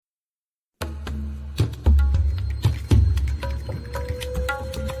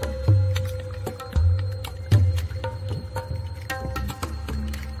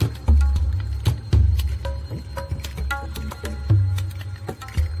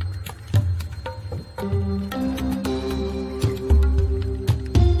What's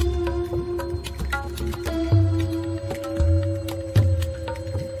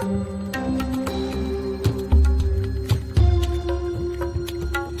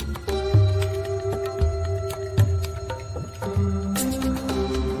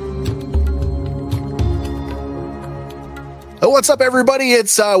up, everybody?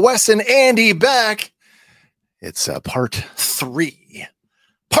 It's Wes and Andy back. It's part three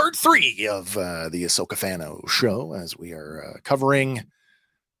of the Ahsoka Fano show, as we are covering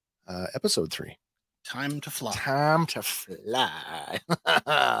episode 3. Time to fly.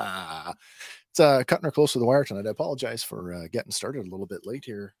 It's cutting her close to the wire tonight. I apologize for getting started a little bit late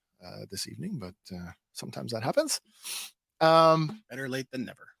here this evening, but sometimes that happens. Better late than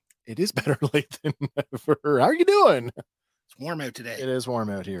never. It is better late than never. How are you doing? It's warm out today. It is warm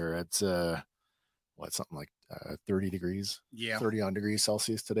out here. It's something like 30 degrees, 30 on degrees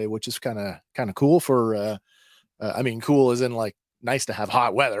Celsius today, which is kind of cool for cool as in like nice to have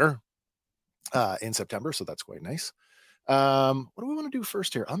hot weather in September, so that's quite nice. What do we want to do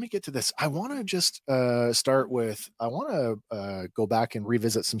first here? Let me get to this. I want to just start with, I want to go back and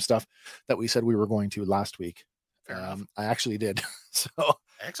revisit some stuff that we said we were going to last week. I actually did. So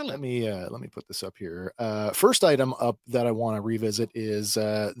excellent. Let me put this up here. First item up that I want to revisit is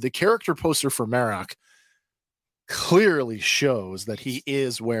the character poster for Marok clearly shows that he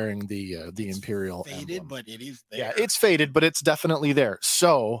is wearing the Imperial faded emblem. But it is there. Yeah, it's faded, but it's definitely there.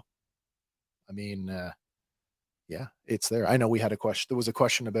 So I mean, it's there. I know we had a question. There was a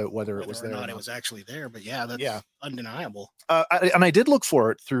question about whether it was there or not. It was actually there, but that's undeniable. I did look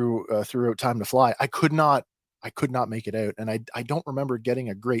for it throughout Time to Fly. I could not make it out, and I don't remember getting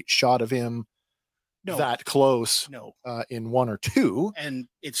a great shot of him that close in 1 or 2. And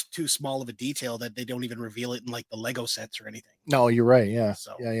it's too small of a detail that they don't even reveal it in like the Lego sets or anything. No, you're right. Yeah.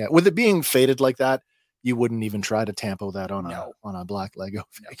 So. Yeah. With it being faded like that, you wouldn't even try to tampo that on a black Lego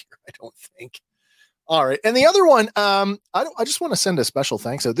figure, I don't think. All right. And the other one, I just want to send a special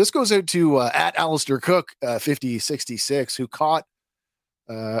thanks out. This goes out to at Alistair Cook 5066, who caught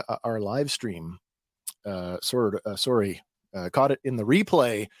our live stream. Caught it in the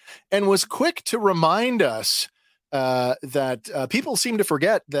replay and was quick to remind us that people seem to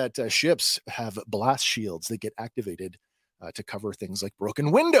forget that ships have blast shields that get activated to cover things like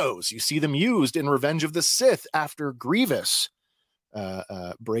broken windows. You see them used in Revenge of the Sith after Grievous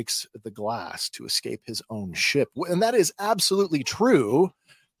breaks the glass to escape his own ship. And that is absolutely true.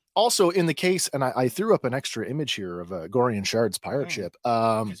 Also, in the case, and I threw up an extra image here of Gorian Shard's pirate ship.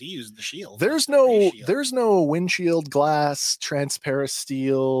 Because he used the shield. There's no windshield glass, transparent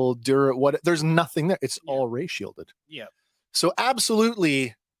steel, there's nothing there. It's all ray shielded. Yeah. So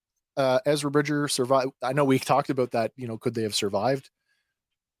absolutely, Ezra Bridger survived. I know we talked about that. Could they have survived?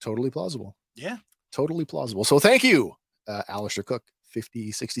 Totally plausible. Yeah. Totally plausible. So thank you, Alistair Cook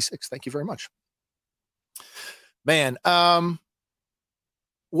 5066. Thank you very much, man.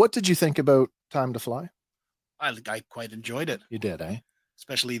 What did you think about Time to Fly? I quite enjoyed it. You did, eh?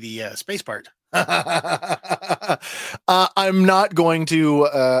 Especially the space part. I'm not going to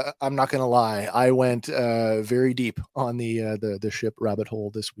lie. I went very deep on the ship rabbit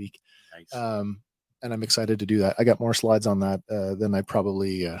hole this week. Nice. And I'm excited to do that. I got more slides on that than I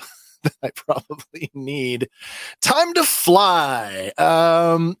probably need. Time to Fly.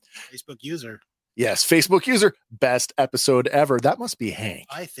 Facebook user. Yes, Facebook user, best episode ever. That must be Hank.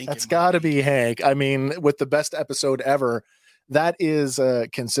 I think that's got to be Hank. I mean, with the best episode ever, that is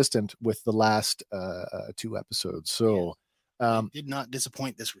consistent with the last 2 episodes. So, did not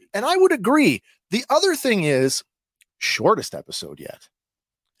disappoint this week. And I would agree. The other thing is, shortest episode yet.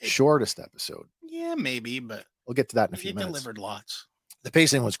 Shortest episode. Yeah, maybe, but we'll get to that in a few minutes. It delivered lots. The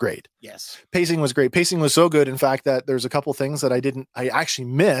pacing was great. Yes, pacing was great. Pacing was so good, in fact, that there's a couple things that I actually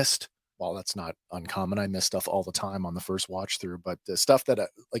missed. Well, that's not uncommon. I miss stuff all the time on the first watch through, but the stuff that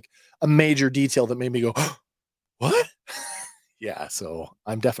like a major detail that made me go, oh, what? Yeah. So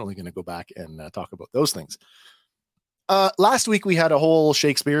I'm definitely going to go back and talk about those things. Last week we had a whole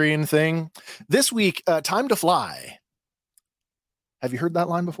Shakespearean thing. This week, Time to Fly. Have you heard that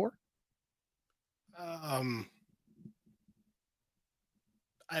line before? I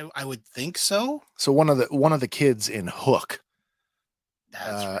would think so. So one of the kids in Hook.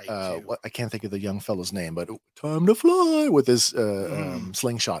 That's right. I can't think of the young fellow's name, but Time to Fly with his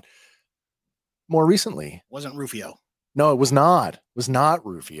slingshot. More recently, wasn't Rufio? No, it was not. It was not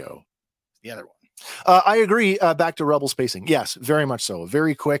Rufio. The other one. I agree. Back to Rebel spacing. Yes, very much so.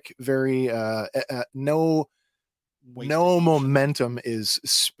 Very quick. Very no momentum is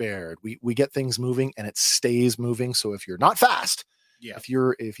spared. We get things moving and it stays moving. So if you're not fast, Yeah. If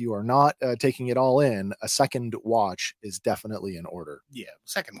you are not taking it all in, a second watch is definitely in order. Yeah.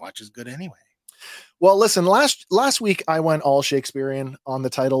 Second watch is good anyway. Well, listen, last week I went all Shakespearean on the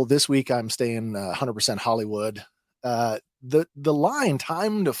title. This week I'm staying 100% Hollywood. The line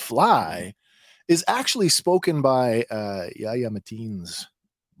 "Time to Fly" is actually spoken by Yahya Mateen's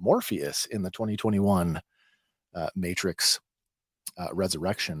Morpheus in the 2021 Matrix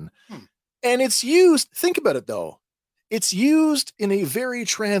Resurrection. And it's used, think about it though, it's used in a very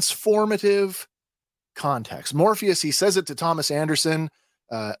transformative context. Morpheus, he says it to Thomas Anderson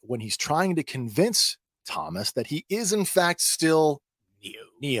when he's trying to convince Thomas that he is in fact still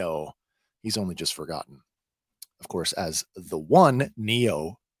Neo. He's only just forgotten, of course, as the one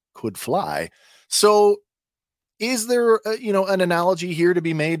Neo could fly. So is there an analogy here to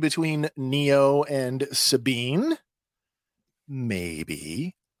be made between Neo and Sabine?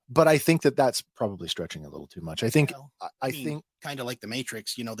 Maybe, but I think that that's probably stretching a little too much. I think kind of like the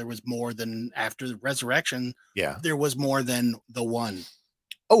Matrix, there was more than after the resurrection. Yeah, there was more than the one.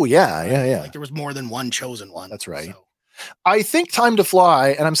 Oh yeah. Like there was more than one chosen one. That's right. So. I think "Time to Fly,"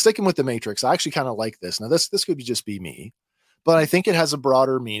 and I'm sticking with the Matrix. I actually kind of like this. Now this could just be me, but I think it has a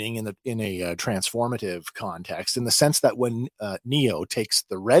broader meaning in a transformative context, in the sense that when Neo takes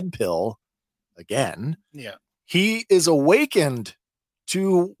the red pill again, he is awakened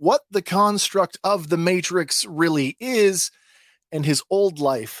to what the construct of the Matrix really is, and his old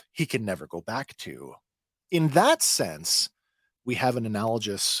life he can never go back to. In that sense, we have an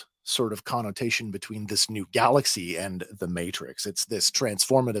analogous sort of connotation between this new galaxy and the Matrix. It's this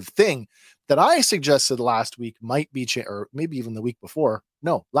transformative thing that I suggested last week might be, or maybe even the week before.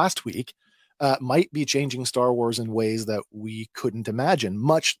 No, last week might be changing Star Wars in ways that we couldn't imagine,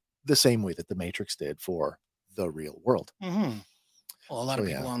 much the same way that the Matrix did for the real world. Mm-hmm. Well, a lot of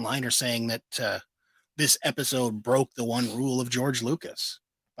people online are saying that this episode broke the one rule of George Lucas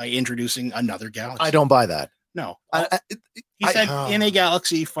by introducing another galaxy. I don't buy that. No. He said in a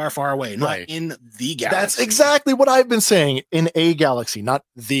galaxy far, far away, not in the galaxy. That's exactly what I've been saying. In a galaxy, not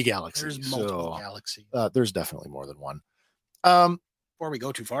the galaxy. There's multiple galaxies. There's definitely more than one. Before we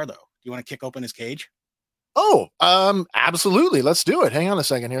go too far, though, do you want to kick open his cage? Oh, absolutely. Let's do it. Hang on a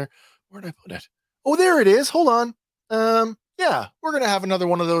second here. Where'd I put it? Oh, there it is. Hold on. Yeah, we're going to have another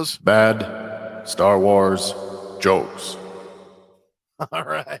one of those bad Star Wars jokes. All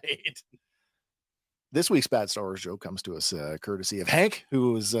right. This week's bad Star Wars joke comes to us courtesy of Hank,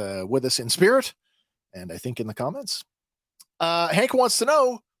 who is with us in spirit, and I think in the comments. Hank wants to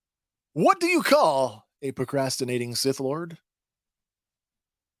know, what do you call a procrastinating Sith Lord?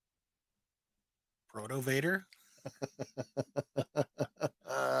 Proto Vader?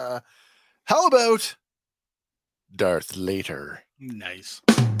 How about Darth Later? Nice.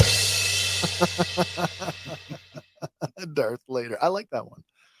 Darth Later. I like that one.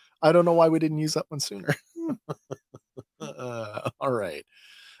 I don't know why we didn't use that one sooner. All right.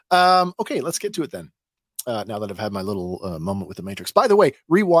 Okay, let's get to it then. Now that I've had my little moment with the Matrix. By the way,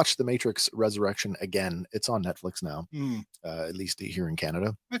 rewatch The Matrix Resurrection again. It's on Netflix now, at least here in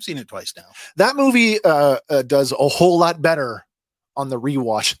Canada. I've seen it twice now. That movie does a whole lot better on the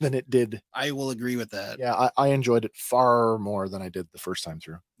rewatch than it did. I will agree with that. Yeah, I enjoyed it far more than I did the first time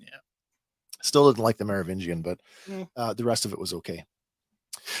through. Yeah. Still didn't like the Merovingian, but the rest of it was okay.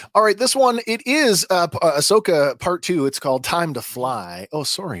 All right, this one, it is Ahsoka Part 2. It's called Time to Fly. Oh,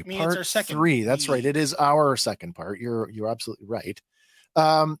 sorry, Part 3. That's right. It is our second part. You're absolutely right.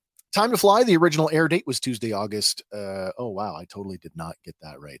 Time to Fly, the original air date was Tuesday, August. Oh, wow, I totally did not get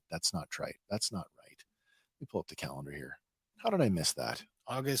that right. That's not right. Let me pull up the calendar here. How did I miss that?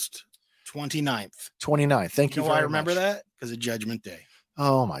 August 29th. 29th. Thank you very much. I remember that? Because of Judgment Day.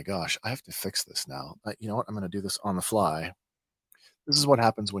 Oh, my gosh. I have to fix this now. You know what? I'm going to do this on the fly. This is what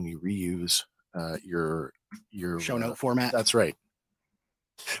happens when you reuse your show note format. That's right.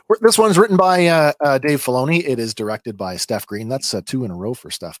 This one's written by Dave Filoni. It is directed by Steph Green. That's 2 in a row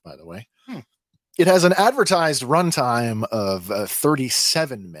for Steph, by the way. It has an advertised runtime of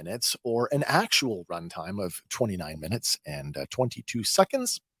 37 minutes, or an actual runtime of 29 minutes and 22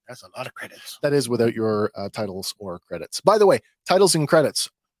 seconds. That's a lot of credits. That is without your titles or credits. By the way, titles and credits.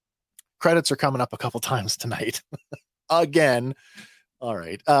 Credits are coming up a couple times tonight. Again. All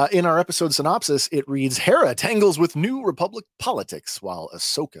right. In our episode synopsis, it reads, Hera tangles with New Republic politics while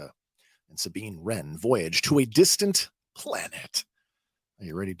Ahsoka and Sabine Wren voyage to a distant planet. Are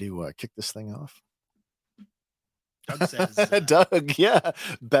you ready to kick this thing off? Doug says. Doug, yeah.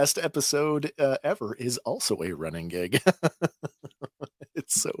 Best episode ever is also a running gig.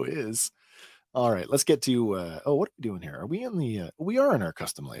 It so is. All right. Let's get to, what are we doing here? Are we in we are in our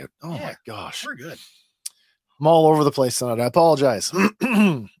custom layout. Oh, yeah, my gosh. We're good. I'm all over the place tonight. I apologize.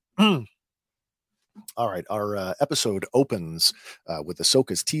 All right, our episode opens with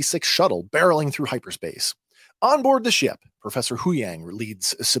Ahsoka's T6 shuttle barreling through hyperspace. On board the ship, Professor Huyang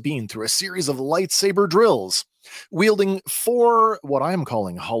leads Sabine through a series of lightsaber drills, wielding 4 what I'm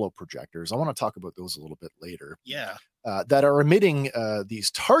calling hollow projectors. I want to talk about those a little bit later. Yeah. That are emitting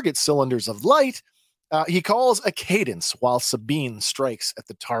these target cylinders of light. He calls a cadence while Sabine strikes at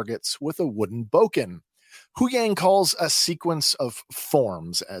the targets with a wooden bokken. Huyang calls a sequence of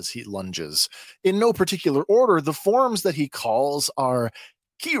forms as he lunges. In no particular order, the forms that he calls are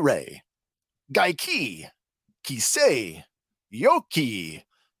Kirei, Gaiki, Kisei, Yoki,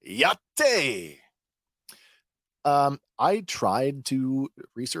 Yate. I tried to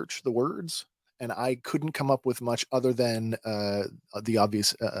research the words, and I couldn't come up with much other than the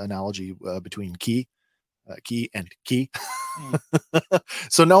obvious analogy between key and key.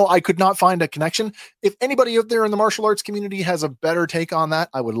 So no, I could not find a connection. If anybody out there in the martial arts community has a better take on that,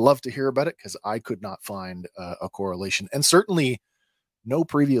 I would love to hear about it, because I could not find a correlation, and certainly no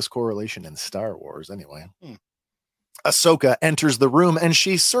previous correlation in Star Wars anyway. Ahsoka enters the room, and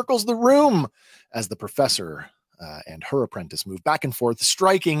she circles the room as the professor and her apprentice move back and forth,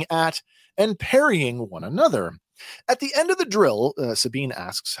 striking at and parrying one another. At the end of the drill, Sabine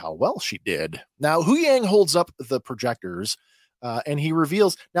asks how well she did. Now, Huyang holds up the projectors, and he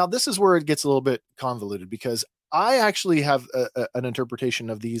reveals... Now, this is where it gets a little bit convoluted, because I actually have an interpretation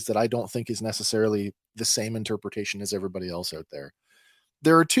of these that I don't think is necessarily the same interpretation as everybody else out there.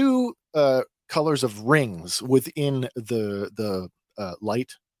 There are 2 colors of rings within the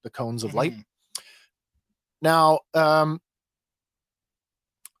light, the cones of light. Now,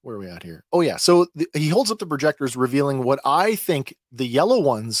 where are we at here? Oh yeah. So he holds up the projectors, revealing what I think the yellow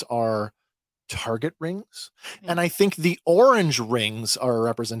ones are target rings. And I think the orange rings are a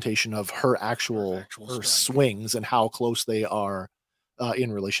representation of her actual her swings and how close they are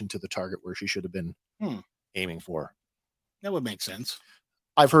in relation to the target where she should have been aiming for. That would make sense.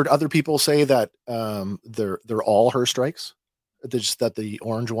 I've heard other people say that they're all her strikes. Just that the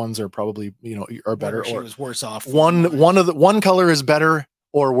orange ones are probably, are better, or was worse off. One color is better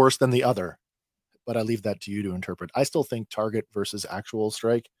or worse than the other, but I leave that to you to interpret. I still think target versus actual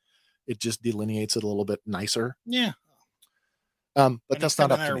strike, it just delineates it a little bit nicer. Yeah. But that's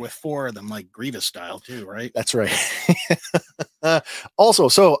not up to me. With 4 of them, like Grievous style too, right? That's right. Also,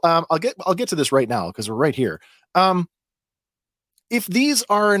 so I'll get to this right now because we're right here. If these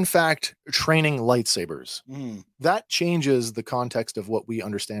are in fact training lightsabers, that changes the context of what we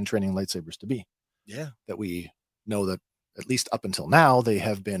understand training lightsabers to be. Yeah. That we know that at least up until now, they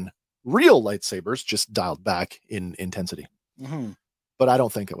have been real lightsabers, just dialed back in intensity. But I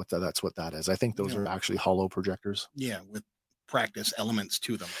don't think that's what that is. I think those are actually hollow projectors. Yeah, with practice elements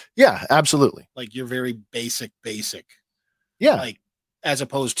to them. Yeah, absolutely. Like your very basic. Yeah. Like as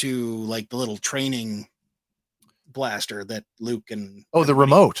opposed to like the little training blaster that Luke and the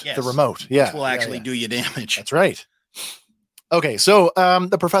remote. Yes, the remote. Yeah. Which will actually do you damage. That's right. Okay, so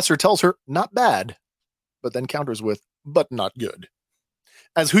the professor tells her not bad, but then counters with but not good.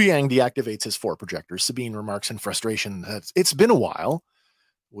 As Huyang deactivates his 4 projectors, Sabine remarks in frustration that it's been a while,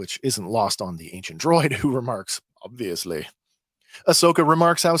 which isn't lost on the ancient droid, who remarks, obviously. Ahsoka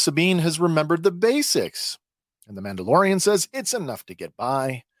remarks how Sabine has remembered the basics, and the Mandalorian says it's enough to get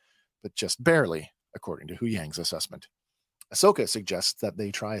by, but just barely, according to Huyang's assessment. Ahsoka suggests that they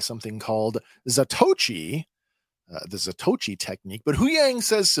try something called Zatoichi, the Zatoichi technique, but Huyang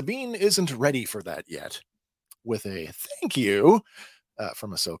says Sabine isn't ready for that yet. With a thank you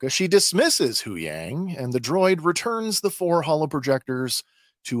from Ahsoka, she dismisses Huyang, and the droid returns the 4 hollow projectors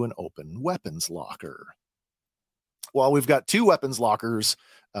to an open weapons locker. Well, we've got 2 weapons lockers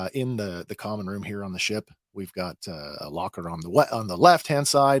in the common room here on the ship. We've got a locker on the left-hand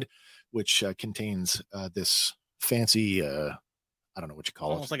side, which contains this fancy, I don't know what you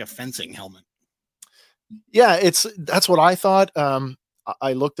call it. Almost like a fencing helmet. Yeah, that's what I thought.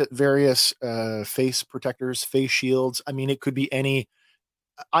 I looked at various face protectors, face shields. I mean, it could be any.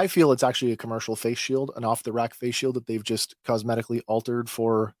 I feel it's actually a commercial face shield, an off-the-rack face shield that they've just cosmetically altered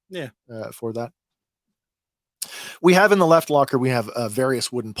for that. We have in the left locker, we have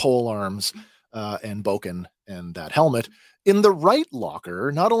various wooden pole arms and bokken and that helmet. In the right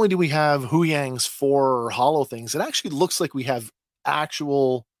locker, not only do we have Huyang's 4 hollow things, it actually looks like we have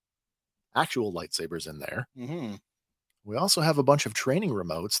actual lightsabers in there. We also have a bunch of training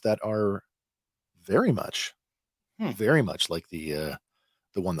remotes that are very much like the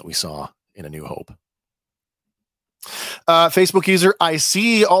one that we saw in A New Hope. Facebook user, I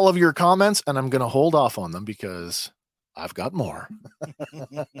see all of your comments, and I'm going to hold off on them because I've got more.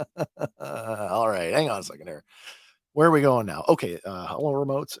 All right, hang on a second here. Where are we going now? Okay, holo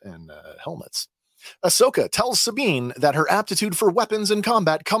remotes and helmets. Ahsoka tells Sabine that her aptitude for weapons and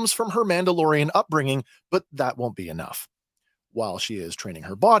combat comes from her Mandalorian upbringing, but that won't be enough. While she is training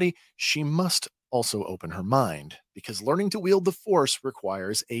her body, she must also open her mind, because learning to wield the Force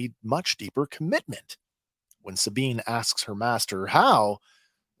requires a much deeper commitment. When Sabine asks her master how,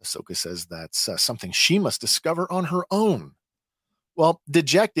 Ahsoka says that's something she must discover on her own. Well,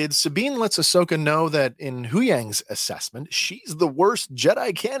 dejected, Sabine lets Ahsoka know that in Huyang's assessment, she's the worst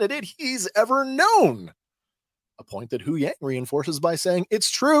Jedi candidate he's ever known. A point that Huyang reinforces by saying, it's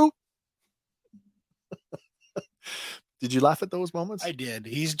true. Did you laugh at those moments? I did.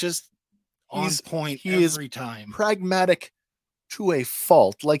 He's just on point every time. Pragmatic to a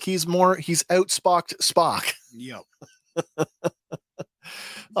fault. Like he's outspocked Spock. Yep.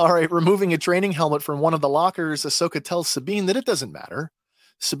 All right, removing a training helmet from one of the lockers, Ahsoka tells Sabine that it doesn't matter.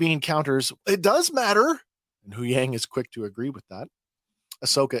 Sabine counters, it does matter. And Huyang is quick to agree with that.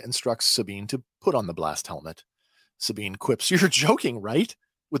 Ahsoka instructs Sabine to put on the blast helmet. Sabine quips, you're joking, right?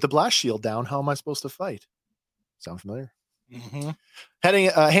 With the blast shield down, how am I supposed to fight? Sound familiar? Mm-hmm.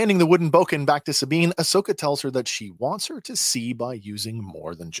 Handing the wooden bokken back to Sabine, Ahsoka tells her that she wants her to see by using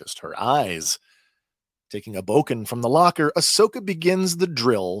more than just her eyes. Taking a bokken from the locker, Ahsoka begins the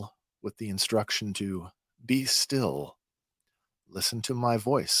drill with the instruction to be still. Listen to my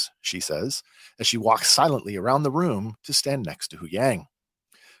voice, she says, as she walks silently around the room to stand next to Huyang.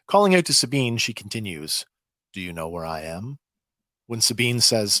 Calling out to Sabine, she continues, do you know where I am? When Sabine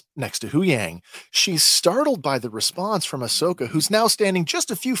says next to Huyang, she's startled by the response from Ahsoka, who's now standing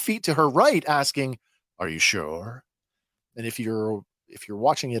just a few feet to her right, asking, are you sure? And if you're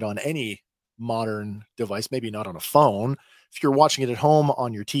watching it on any modern device, maybe not on a phone, if you're watching it at home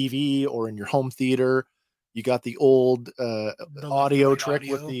on your TV or in your home theater, you got the old audio trick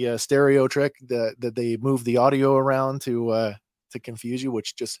with the stereo trick that they move the audio around to confuse you,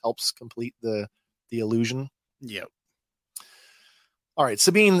 which just helps complete the illusion. Yep. All right,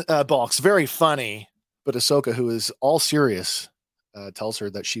 Sabine balks, very funny, but Ahsoka, who is all serious, tells her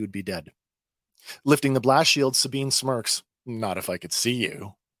that she would be dead. Lifting the blast shield, Sabine smirks, not if I could see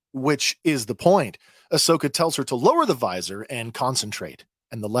you, which is the point. Ahsoka tells her to lower the visor and concentrate,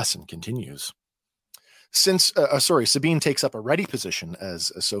 and the lesson continues. Sabine takes up a ready position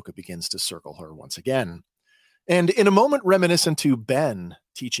as Ahsoka begins to circle her once again. And in a moment reminiscent to Ben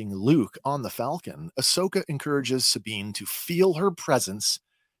teaching Luke on the Falcon, Ahsoka encourages Sabine to feel her presence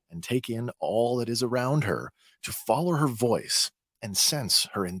and take in all that is around her, to follow her voice and sense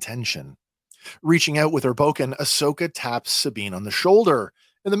her intention. Reaching out with her bokken, Ahsoka taps Sabine on the shoulder,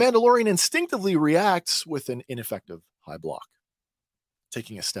 and the Mandalorian instinctively reacts with an ineffective high block.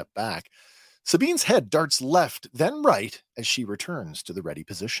 Taking a step back, Sabine's head darts left, then right, as she returns to the ready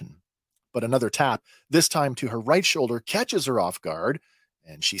position. But another tap, this time to her right shoulder, catches her off guard,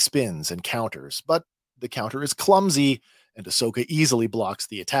 and she spins and counters. But the counter is clumsy, and Ahsoka easily blocks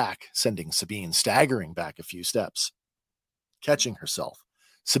the attack, sending Sabine staggering back a few steps. Catching herself,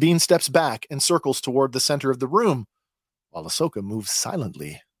 Sabine steps back and circles toward the center of the room, while Ahsoka moves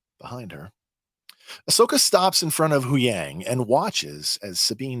silently behind her. Ahsoka stops in front of Huyang and watches as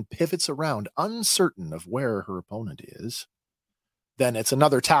Sabine pivots around, uncertain of where her opponent is. Then it's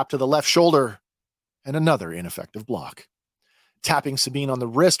another tap to the left shoulder and another ineffective block. Tapping Sabine on the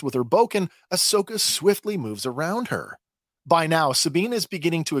wrist with her bokken, Ahsoka swiftly moves around her. By now, Sabine is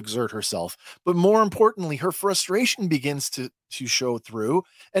beginning to exert herself, but more importantly, her frustration begins to show through,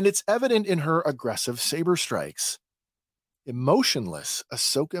 and it's evident in her aggressive saber strikes. Emotionless,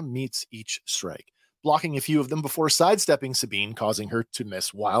 Ahsoka meets each strike, blocking a few of them before sidestepping Sabine, causing her to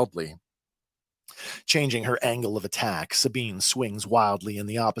miss wildly. Changing her angle of attack, Sabine swings wildly in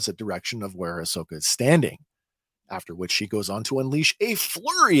the opposite direction of where Ahsoka is standing, after which she goes on to unleash a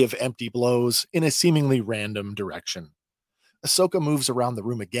flurry of empty blows in a seemingly random direction. Ahsoka moves around the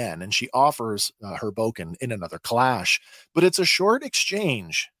room again, and she offers her bokken in another clash, but it's a short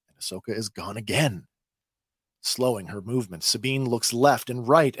exchange, and Ahsoka is gone again. Slowing her movement, Sabine looks left and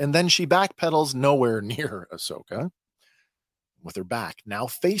right, and then she backpedals nowhere near Ahsoka. With her back now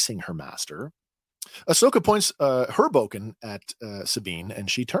facing her master, Ahsoka points her bokken at Sabine,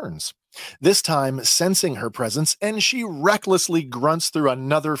 and she turns, this time sensing her presence, and she recklessly grunts through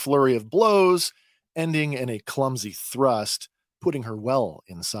another flurry of blows, ending in a clumsy thrust, putting her well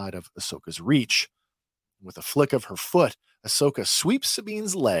inside of Ahsoka's reach. With a flick of her foot, Ahsoka sweeps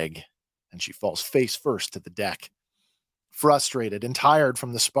Sabine's leg, and she falls face first to the deck. Frustrated and tired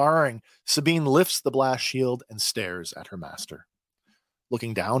from the sparring, Sabine lifts the blast shield and stares at her master.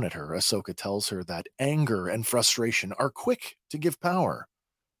 Looking down at her, Ahsoka tells her that anger and frustration are quick to give power,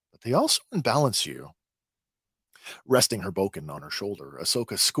 but they also unbalance you. Resting her boken on her shoulder,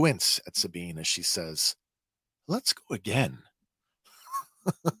 Ahsoka squints at Sabine as she says, "Let's go again."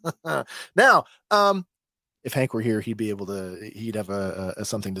 Now, if Hank were here, he'd have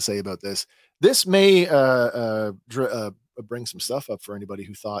something to say about this. This may bring some stuff up for anybody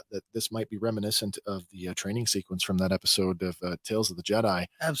who thought that this might be reminiscent of the training sequence from that episode of Tales of the Jedi.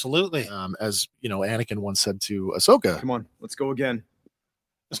 Absolutely. As you know, Anakin once said to Ahsoka, "Come on, let's go again."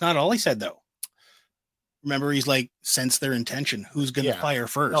 That's not all he said, though. Remember, he's like, sense their intention. Who's going to fire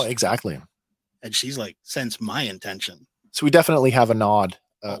first? Oh, exactly. And she's like, sense my intention. So we definitely have a nod,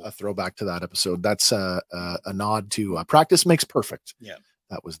 a throwback to that episode. That's a nod to practice makes perfect. Yeah.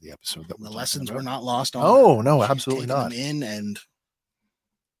 That was the episode that the lessons were not lost on. Oh, no, absolutely not. Them in and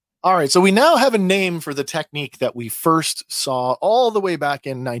all right, so we now have a name for the technique that we first saw all the way back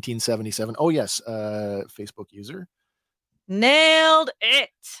in 1977. Oh, yes, Facebook user. Nailed it.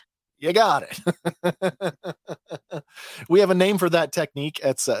 You got it. We have a name for that technique.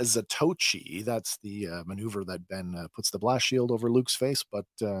 It's Zatoichi. That's the maneuver that Ben puts the blast shield over Luke's face. But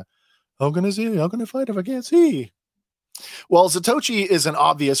how can I see? How can I fight if I can't see? Well, Zatoichi is an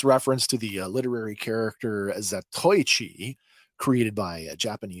obvious reference to the literary character Zatoichi, created by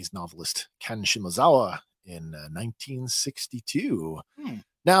Japanese novelist Ken Shimozawa in 1962.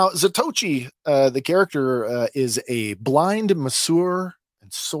 Now, Zatoichi, the character, is a blind masseur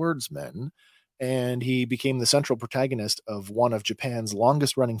and swordsman, and he became the central protagonist of one of Japan's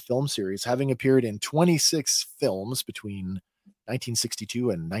longest-running film series, having appeared in 26 films between 1962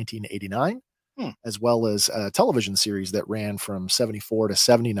 and 1989, as well as a television series that ran from 74 to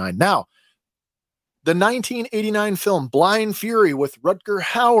 79. Now, the 1989 film Blind Fury with Rutger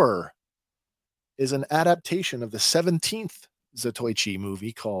Hauer is an adaptation of the 17th Zatoichi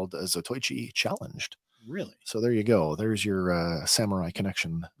movie called Zatoichi Challenged. Really? So there you go. There's your samurai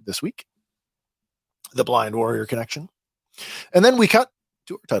connection this week. The Blind Warrior connection. And then we cut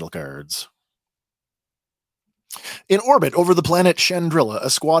to our title cards. In orbit over the planet Chandrilla, a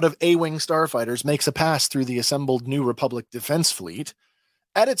squad of A-Wing starfighters makes a pass through the assembled New Republic Defense Fleet.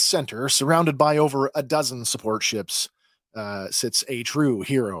 At its center, surrounded by over a dozen support ships, sits a true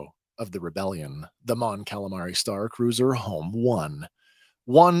hero of the rebellion, the Mon Calamari star cruiser Home One.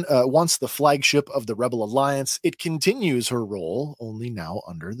 Once the flagship of the Rebel Alliance, it continues her role, only now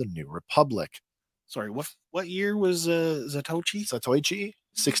under the New Republic. Sorry, what year was Zatoichi? Zatoichi,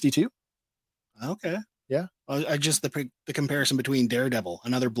 62. Okay. Yeah. I just the comparison between Daredevil,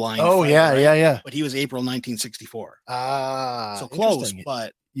 another blind. Oh, fighter, yeah, right? yeah. But he was April 1964. So close,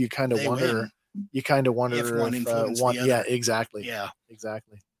 but you kind of wonder. You kind of wonder if one influenced the other. Yeah, exactly. Yeah,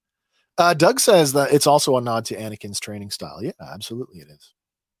 exactly. Doug says that it's also a nod to Anakin's training style. Yeah, absolutely it is.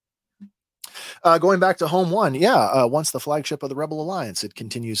 Going back to Home One, once the flagship of the Rebel Alliance, it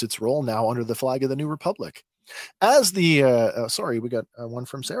continues its role now under the flag of the New Republic. As the, we got one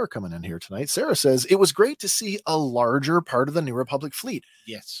from Sarah coming in here tonight. Sarah says, it was great to see a larger part of the New Republic fleet.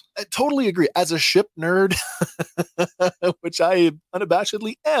 Yes. I totally agree. As a ship nerd, which I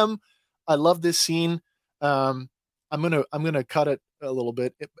unabashedly am, I love this scene. I'm gonna cut it a little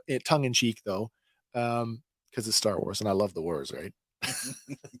bit, tongue in cheek though, because it's Star Wars and I love the wars, right?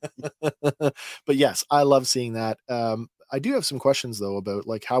 But yes, I love seeing that. I do have some questions though about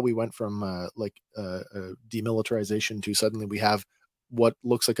like how we went from demilitarization to suddenly we have what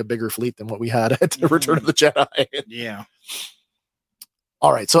looks like a bigger fleet than what we had at the Return of the Jedi. Yeah.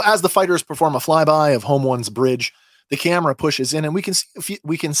 All right. So as the fighters perform a flyby of Home One's bridge, the camera pushes in and we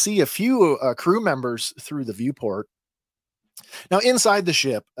can see a few crew members through the viewport. Now, inside the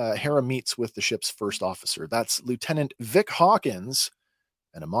ship, Hera meets with the ship's first officer. That's Lieutenant Vic Hawkins,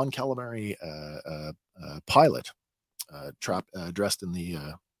 and a Mon Calamari pilot, dressed in the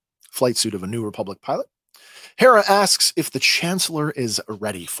flight suit of a New Republic pilot. Hera asks if the Chancellor is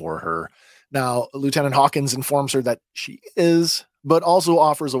ready for her. Now, Lieutenant Hawkins informs her that she is, but also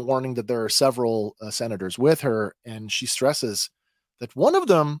offers a warning that there are several senators with her, and she stresses that one of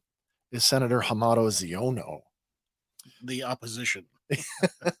them is Senator Hamato Ziono. The opposition.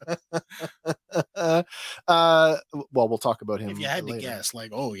 Well, we'll talk about him. If you had later. to guess,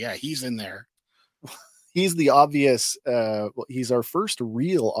 like, oh yeah, he's in there. He's the obvious. He's our first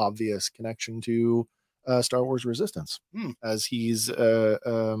real obvious connection to Star Wars Resistance, as he's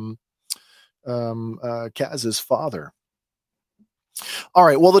Kaz's father. All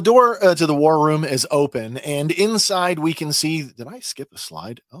right. Well, the door to the war room is open, and inside we can see. Did I skip a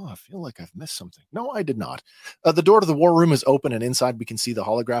slide? Oh, I feel like I've missed something. No, I did not. The door to the war room is open, and inside we can see the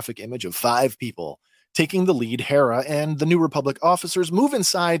holographic image of 5 people, Taking the lead, Hera and the New Republic officers move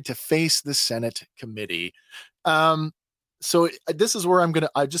inside to face the Senate committee. So this is where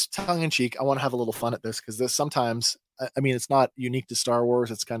I just tongue in cheek, I want to have a little fun at this, because this sometimes, I mean, it's not unique to Star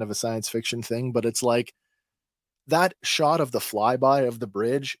Wars. It's kind of a science fiction thing, but it's like that shot of the flyby of the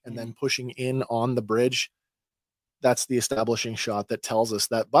bridge and then pushing in on the bridge. That's the establishing shot that tells us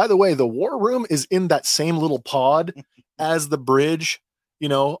that, by the way, the war room is in that same little pod as the bridge,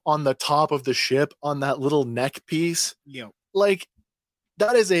 on the top of the ship on that little neck piece. Yeah. Like,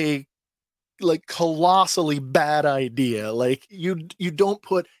 that is a colossally bad idea. Like, you don't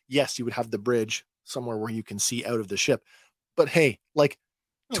put, yes, you would have the bridge somewhere where you can see out of the ship, but hey,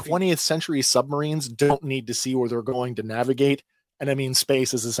 20th century submarines don't need to see where they're going to navigate. And I mean,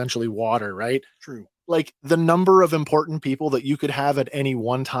 space is essentially water, right? True. Like, the number of important people that you could have at any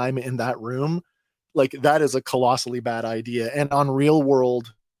one time in that room, that is a colossally bad idea. And on real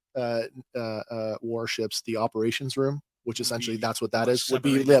world warships, the operations room, which essentially that's what that is, would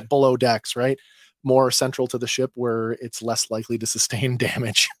be below decks, right? More central to the ship where it's less likely to sustain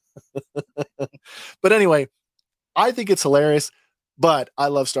damage. But anyway, I think it's hilarious. But I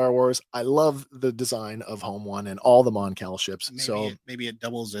love Star Wars. I love the design of Home One and all the Mon Cal ships. Maybe it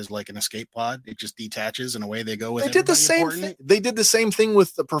doubles as like an escape pod. It just detaches and away they go with it. They did the same thing. They did the same thing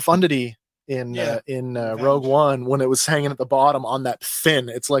with the Profundity in Rogue One when it was hanging at the bottom on that fin.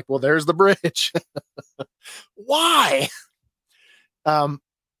 It's like, well, there's the bridge. Why?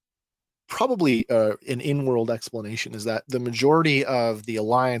 Probably an in-world explanation is that the majority of the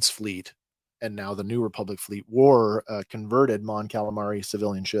Alliance fleet and now the New Republic fleet were converted Mon Calamari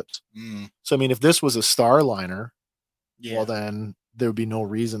civilian ships. So, I mean, if this was a Starliner, well, then there would be no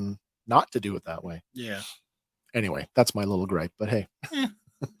reason not to do it that way. Yeah. Anyway, that's my little gripe, but hey,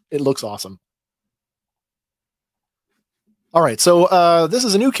 it looks awesome. All right, so this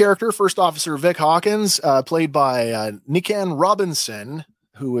is a new character, First Officer Vic Hawkins, played by Nikan Robinson,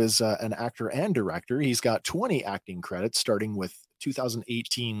 who is an actor and director. He's got 20 acting credits, starting with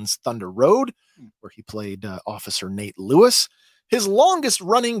 2018's Thunder Road, where he played Officer Nate Lewis. His longest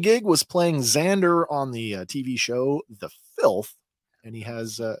running gig was playing Xander on the TV show The Filth, and he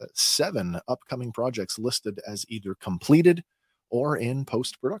has 7 upcoming projects listed as either completed or in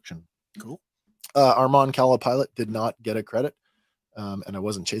post-production. Cool. Our Mon Cala pilot did not get a credit, and I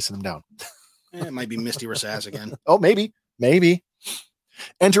wasn't chasing him down. It might be Misty Rassaz again. Oh, maybe.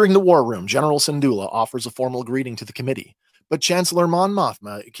 Entering the war room, General Syndulla offers a formal greeting to the committee. But Chancellor Mon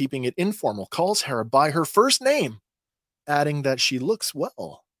Mothma, keeping it informal, calls Hera by her first name, adding that she looks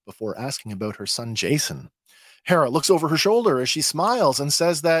well before asking about her son Jason. Hera looks over her shoulder as she smiles and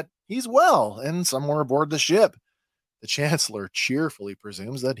says that he's well and somewhere aboard the ship. The Chancellor cheerfully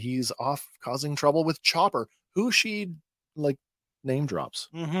presumes that he's off causing trouble with Chopper, who she name drops.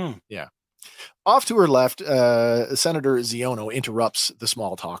 Mm-hmm. Yeah. Off to her left, Senator Ziono interrupts the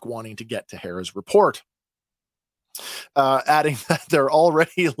small talk, wanting to get to Hera's report. Adding that they're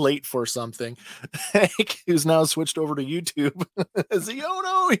already late for something. Hank, who's now switched over to YouTube.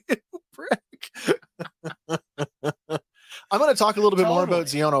 Ziono, you prick. I'm going to talk a little bit more about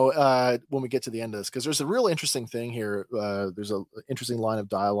Ziono when we get to the end of this, because there's a real interesting thing here. There's an interesting line of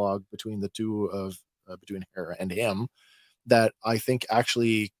dialogue between the two between Hera and him that I think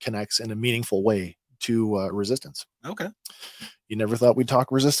actually connects in a meaningful way to Resistance. Okay. You never thought we'd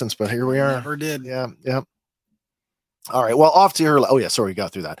talk Resistance, but here we are. Never did. Yeah. All right. Well, off to her. Oh, yeah. Sorry, we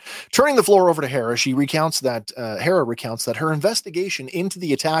got through that. Turning the floor over to Hera, Hera recounts that her investigation into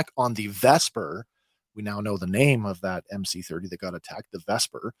the attack on the Vesper, we now know the name of that MC-30 that got attacked, the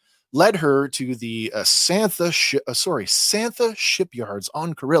Vesper, led her to the Santha shipyards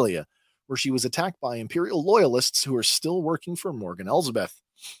on Corellia, where she was attacked by Imperial loyalists who are still working for Morgan Elsbeth.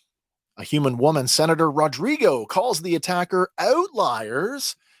 A human woman, Senator Rodrigo, calls the attacker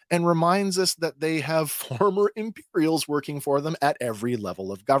outliers and reminds us that they have former Imperials working for them at every level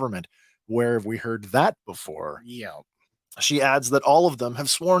of government. Where have we heard that before? Yeah. She adds that all of them have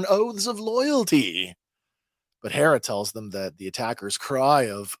sworn oaths of loyalty. But Hera tells them that the attacker's cry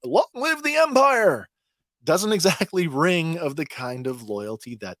of "Long live the Empire" doesn't exactly ring of the kind of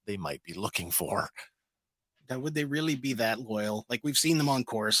loyalty that they might be looking for. Now, would they really be that loyal? Like, we've seen them on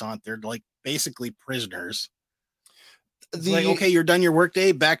Coruscant. They're basically prisoners. Okay, you're done your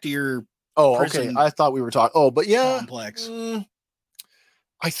workday, back to your okay. I thought we were talking. But yeah, complex.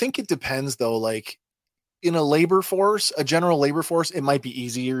 I think it depends, though. In a labor force, a general labor force, it might be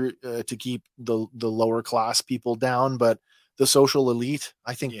easier to keep the lower class people down, but the social elite,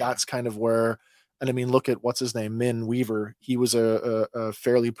 I think that's kind of where. And I mean, look at what's his name, Min Weaver. He was a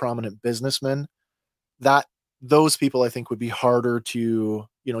fairly prominent businessman. Those people, I think, would be harder to.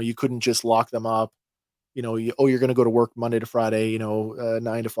 You couldn't just lock them up you're going to go to work Monday to Friday,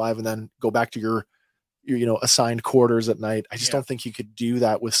 9 to 5, and then go back to your assigned quarters at night. I just don't think you could do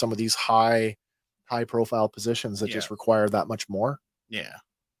that with some of these high profile positions that just require that much more. Yeah.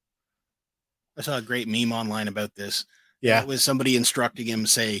 I saw a great meme online about this. Yeah. It was somebody instructing him,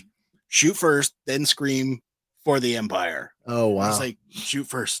 say, shoot first, then scream for the Empire. Oh, wow. He's like, shoot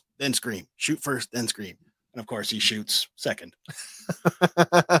first, then scream. Shoot first, then scream. And of course, he shoots second.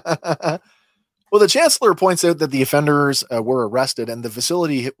 Well, the Chancellor points out that the offenders were arrested and the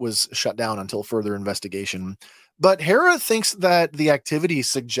facility was shut down until further investigation. But Hera thinks that the activity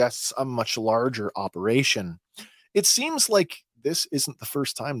suggests a much larger operation. It seems like this isn't the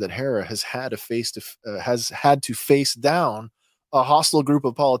first time that Hera has had to face down a hostile group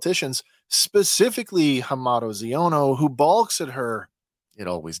of politicians, specifically Hamato Ziono, who balks at her. It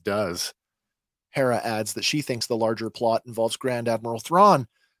always does. Hera adds that she thinks the larger plot involves Grand Admiral Thrawn.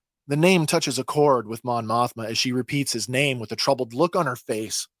 The name touches a chord with Mon Mothma as she repeats his name with a troubled look on her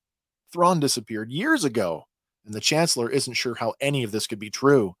face. Thrawn disappeared years ago, and the Chancellor isn't sure how any of this could be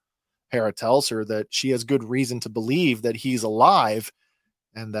true. Hera tells her that she has good reason to believe that he's alive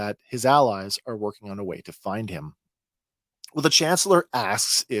and that his allies are working on a way to find him. Well, the Chancellor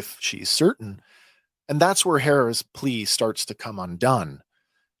asks if she's certain, and that's where Hera's plea starts to come undone.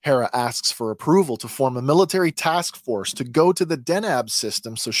 Hera asks for approval to form a military task force to go to the Denab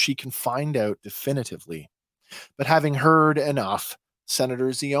system so she can find out definitively. But having heard enough, Senator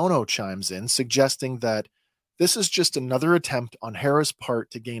Ziono chimes in, suggesting that this is just another attempt on Hera's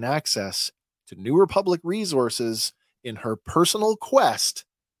part to gain access to New Republic resources in her personal quest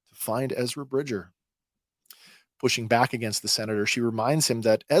to find Ezra Bridger. Pushing back against the senator, she reminds him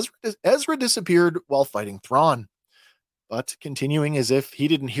that Ezra disappeared while fighting Thrawn. But continuing as if he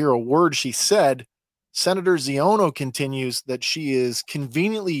didn't hear a word she said, Senator Ziono continues that she is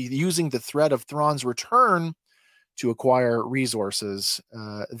conveniently using the threat of Thrawn's return to acquire resources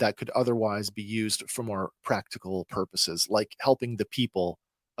that could otherwise be used for more practical purposes, like helping the people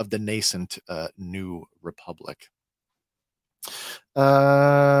of the nascent New Republic.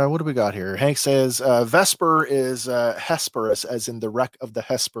 What do we got here? Hank says, Vesper is Hesperus, as in the wreck of the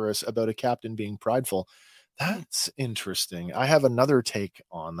Hesperus, about a captain being prideful. That's interesting. I have another take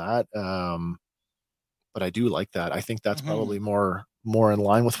on that, but I do like that. I think that's probably more in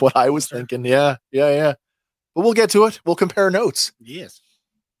line with what I was thinking. Yeah. But we'll get to it. We'll compare notes. Yes.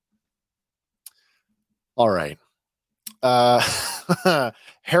 All right.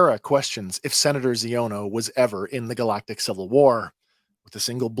 Hera questions if Senator Ziono was ever in the Galactic Civil War. With a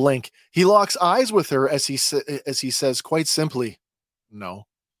single blink, he locks eyes with her as he says quite simply, no.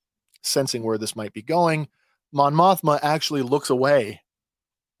 Sensing where this might be going, Mon Mothma actually looks away.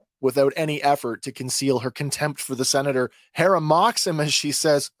 Without any effort to conceal her contempt for the senator, Hera mocks him as she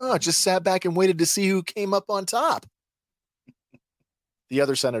says, just sat back and waited to see who came up on top. The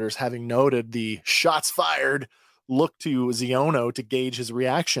other senators, having noted the shots fired, look to Ziono to gauge his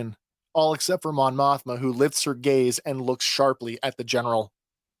reaction, all except for Mon Mothma, who lifts her gaze and looks sharply at the general,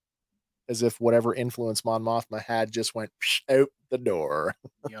 as if whatever influence Mon Mothma had just went out the door.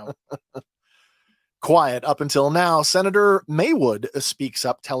 Yep. Quiet up until now, Senator Maywood speaks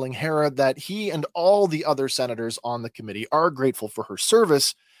up, telling Hera that he and all the other senators on the committee are grateful for her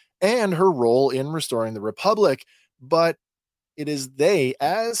service and her role in restoring the Republic, but it is they,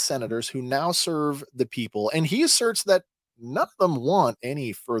 as senators, who now serve the people, and he asserts that none of them want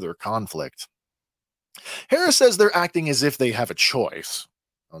any further conflict. Hera says they're acting as if they have a choice.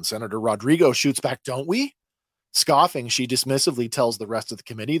 And Senator Rodrigo shoots back, don't we? Scoffing, she dismissively tells the rest of the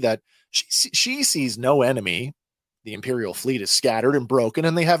committee that she sees no enemy. The Imperial fleet is scattered and broken,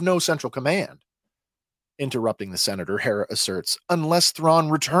 and they have no central command. Interrupting the senator, Hera asserts, unless Thrawn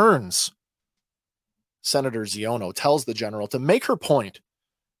returns. Senator Ziono tells the general to make her point,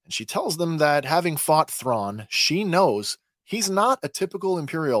 and she tells them that having fought Thrawn, she knows he's not a typical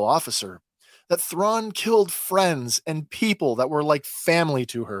Imperial officer, that Thrawn killed friends and people that were like family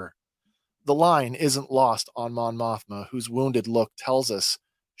to her. The line isn't lost on Mon Mothma, whose wounded look tells us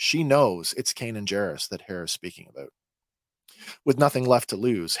she knows it's Kanan Jarrus that Hera's speaking about. With nothing left to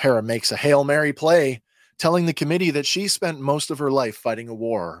lose, Hera makes a Hail Mary play, telling the committee that she spent most of her life fighting a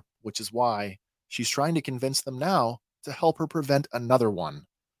war, which is why she's trying to convince them now to help her prevent another one.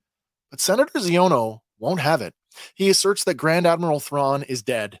 But Senator Ziono won't have it. He asserts that Grand Admiral Thrawn is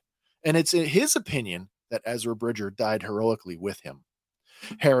dead, and it's in his opinion that Ezra Bridger died heroically with him.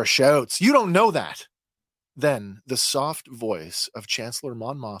 Hera shouts, "You don't know that!" Then the soft voice of Chancellor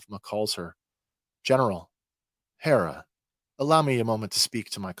Mon Mothma calls her, "General, Hera, allow me a moment to speak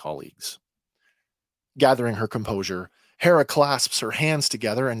to my colleagues." Gathering her composure, Hera clasps her hands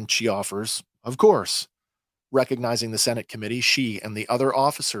together and she offers, "Of course, Recognizing the Senate committee, she and the other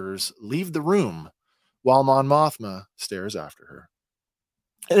officers leave the room while Mon Mothma stares after her.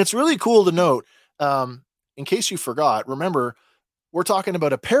 And it's really cool to note, in case you forgot, remember, we're talking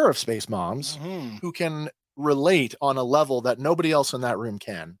about a pair of space moms who can relate on a level that nobody else in that room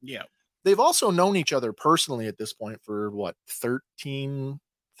can. Yeah. They've also known each other personally at this point for what, 13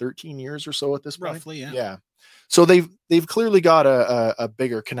 years or so at this point? Roughly, yeah. Yeah. So they've clearly got a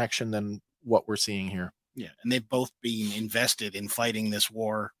bigger connection than what we're seeing here. Yeah, and they've both been invested in fighting this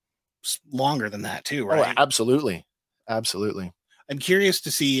war longer than that too, right? Oh, absolutely. Absolutely. I'm curious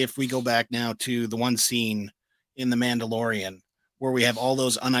to see if we go back now to the one scene in The Mandalorian where we have all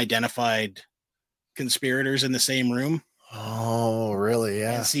those unidentified conspirators in the same room. Oh, really?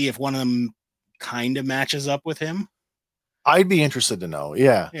 Yeah. And see if one of them kind of matches up with him. I'd be interested to know.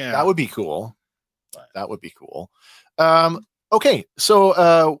 Yeah. That would be cool. That would be cool. Okay.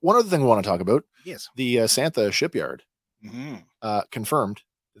 So one other thing we want to talk about. Yes. The Santha shipyard. Confirmed.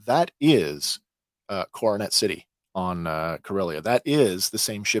 That is Coronet City on Corellia. That is the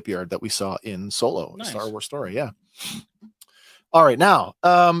same shipyard that we saw in Solo, a Star Wars story. Yeah. All right. Now,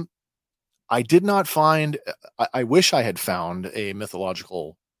 I did not find, I wish I had found a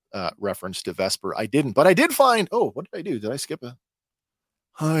mythological reference to Vesper. I didn't, but I did find, what did I do? Did I skip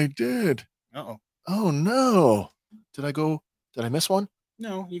I did. Uh-oh. Oh, no. Did I miss one?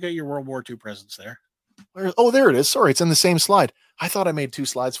 No, you got your World War II presence there. There it is. Sorry, it's in the same slide. I thought I made 2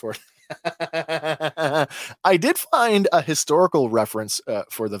 slides for it. I did find a historical reference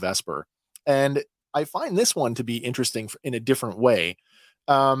for the Vesper, and I find this one to be interesting in a different way.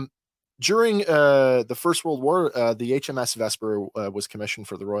 During the First World War, the HMS Vesper was commissioned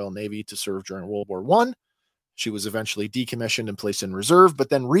for the Royal Navy to serve during World War I. She was eventually decommissioned and placed in reserve, but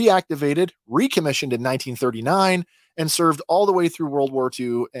then recommissioned in 1939 and served all the way through World War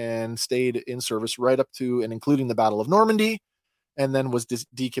II and stayed in service right up to and including the Battle of Normandy, and then was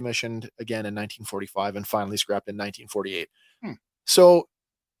decommissioned again in 1945 and finally scrapped in 1948. So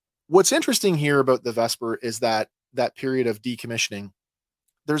what's interesting here about the Vesper is that period of decommissioning,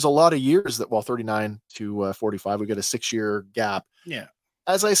 there's a lot of years 39 to 45, we get a 6-year gap. Yeah.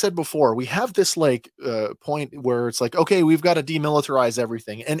 As I said before, we have this point where it's like, okay, we've got to demilitarize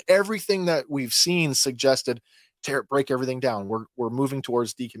everything, and everything that we've seen suggested break everything down. We're moving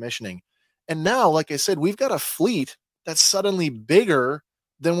towards decommissioning. And now, like I said, we've got a fleet that's suddenly bigger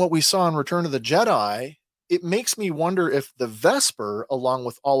than what we saw in Return of the Jedi. It makes me wonder if the Vesper, along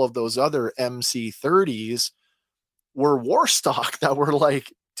with all of those other MC-30s, were war stock that were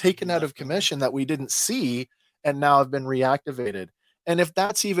taken out of commission that we didn't see and now have been reactivated. And if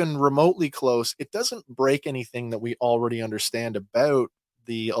that's even remotely close, it doesn't break anything that we already understand about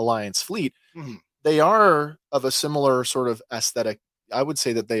the Alliance fleet. They are of a similar sort of aesthetic. I would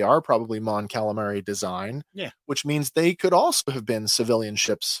say that they are probably Mon Calamari design, which means they could also have been civilian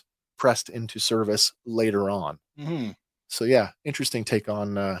ships pressed into service later on. So yeah, interesting take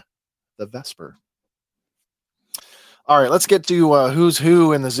on the Vesper. All right, let's get to who's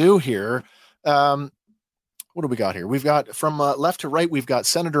who in the zoo here. What do we got here? We've got from left to right, we've got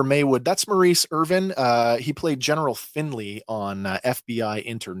Senator Maywood. That's Maurice Irvin. He played General Finley on FBI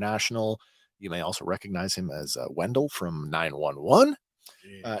International. You may also recognize him as Wendell from 911.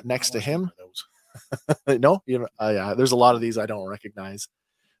 Next to him. No, there's a lot of these I don't recognize.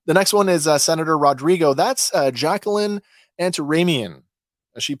 The next one is Senator Rodrigo. That's Jacqueline Antaramian.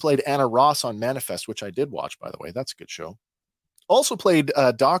 She played Anna Ross on Manifest, which I did watch, by the way. That's a good show. Also played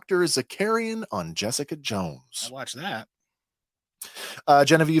Dr. Zakarian on Jessica Jones. I watched that.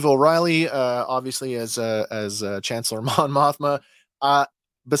 Genevieve O'Reilly, obviously as Chancellor Mon Mothma.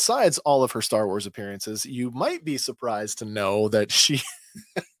 Besides all of her Star Wars appearances, you might be surprised to know that she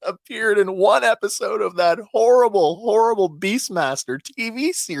appeared in one episode of that horrible Beastmaster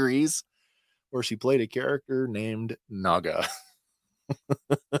TV series where she played a character named Naga.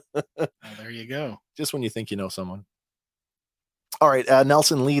 There you go. Just when you think you know someone. All right,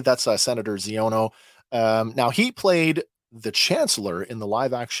 Nelson Lee, that's Senator Ziono. Now, he played the Chancellor in the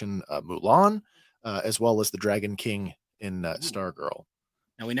live-action Mulan, as well as the Dragon King in Stargirl.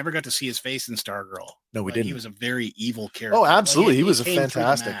 Now, we never got to see his face in Stargirl. No, we didn't. He was a very evil character. Oh, absolutely. He was a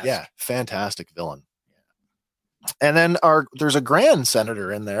fantastic, fantastic villain. And then there's a Grand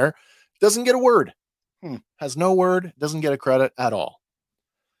Senator in there. Doesn't get a word. Has no word. Doesn't get a credit at all.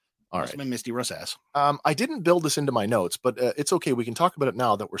 All right. Misty Rosas. I didn't build this into my notes, but it's okay. We can talk about it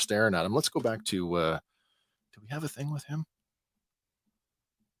now that we're staring at him. Let's go back to, do we have a thing with him?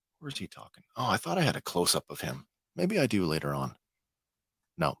 Where's he talking? Oh, I thought I had a close-up of him. Maybe I do later on.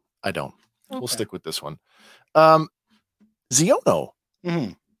 No, I don't. Okay. We'll stick with this one. Ziono.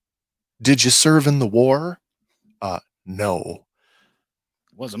 Did you serve in the war? No.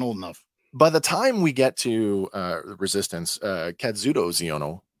 Wasn't old enough. By the time we get to Resistance, Kazuto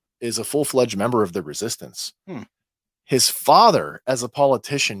Ziono is a full-fledged member of the Resistance. His father, as a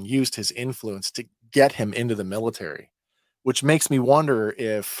politician, used his influence to get him into the military, which makes me wonder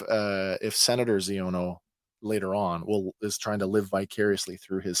if Senator Ziono later on is trying to live vicariously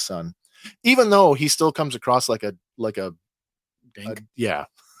through his son, even though he still comes across like a Dink. yeah,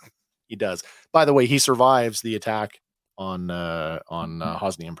 he does. By the way, he survives the attack on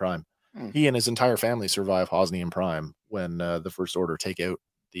Hosnian Prime. He and his entire family survive Hosnian Prime when the First Order take out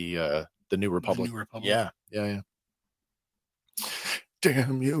the New Republic. The New Republic. Yeah.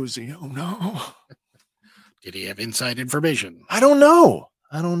 Damn you, Ziono. Did he have inside information? I don't know.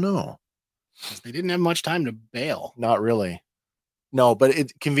 They didn't have much time to bail. Not really. No, but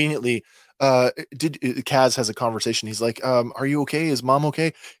it conveniently Kaz has a conversation. He's like, are you okay? Is mom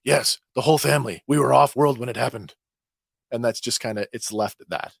okay? Yes, the whole family. We were off world when it happened. And that's just kind of, it's left at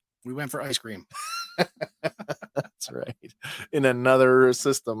that. We went for ice cream. That's right. In another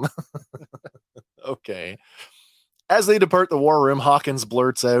system. Okay. As they depart the war room, Hawkins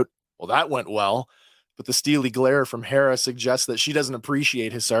blurts out, well, that went well. But the steely glare from Hera suggests that she doesn't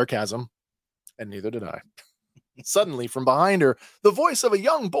appreciate his sarcasm. And neither did I. Suddenly, from behind her, the voice of a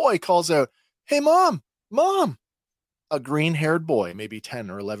young boy calls out, hey, Mom! A green-haired boy, maybe 10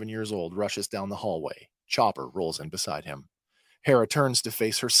 or 11 years old, rushes down the hallway. Chopper rolls in beside him. Hera turns to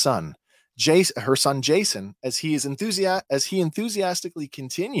face her son, Jason, as he enthusiastically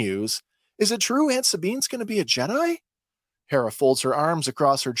continues, is it true Aunt Sabine's going to be a Jedi? Hera folds her arms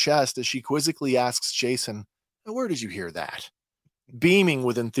across her chest as she quizzically asks Jason, where did you hear that? Beaming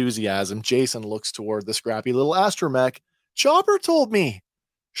with enthusiasm, Jason looks toward the scrappy little astromech. Chopper told me.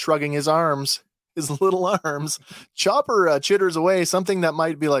 Shrugging his little arms, Chopper chitters away something that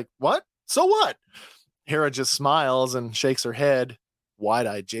might be like, what? So what? Hera just smiles and shakes her head.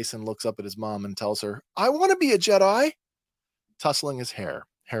 Wide-eyed, Jason looks up at his mom and tells her, I want to be a Jedi. Tussling his hair,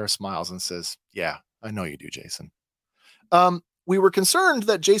 Hera smiles and says, yeah, I know you do, Jason. We were concerned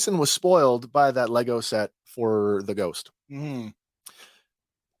that Jason was spoiled by that Lego set for the Ghost.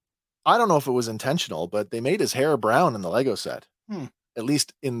 I don't know if it was intentional, but they made his hair brown in the Lego set. At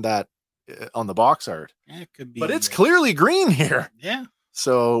least in that on the box art. Yeah, it could be. But it's clearly green here. Yeah.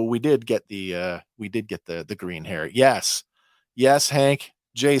 So we did get the green hair. Yes, Hank,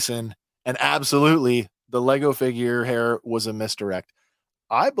 Jason, and absolutely the Lego figure hair was a misdirect.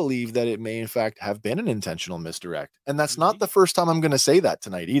 I believe that it may in fact have been an intentional misdirect, and that's not the first time I'm going to say that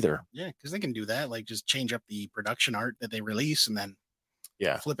tonight either. Yeah, because they can do that, like just change up the production art that they release, and then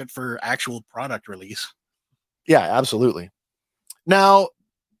flip it for actual product release. Yeah, absolutely. Now,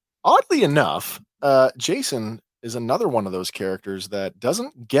 oddly enough, Jason is another one of those characters that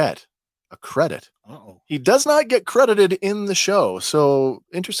doesn't get a credit. He does not get credited in the show. So,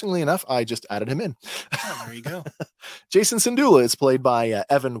 interestingly enough, I just added him in. Oh, there you go. Jason Syndulla is played by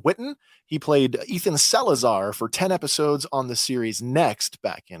Evan Whitten. He played Ethan Salazar for 10 episodes on the series Next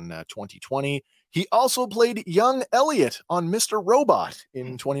back in 2020. He also played young Elliot on Mr. Robot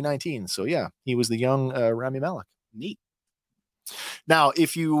in 2019. So, yeah, he was the young Rami Malek. Neat. Now,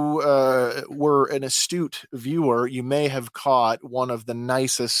 if you were an astute viewer, you may have caught one of the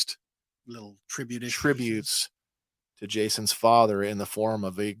nicest little tributes to Jason's father in the form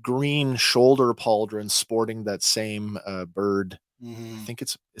of a green shoulder pauldron sporting that same bird. I think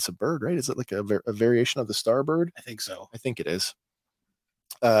it's a bird, right? Is it like a variation of the starbird? I think so. I think it is.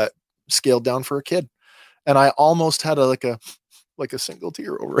 Scaled down for a kid. And I almost had a single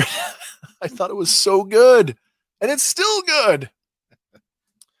tear over it. I thought it was so good. And it's still good.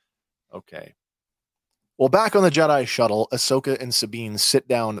 Okay. Well, back on the Jedi shuttle, Ahsoka and Sabine sit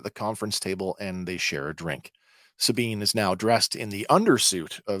down at the conference table and they share a drink. Sabine is now dressed in the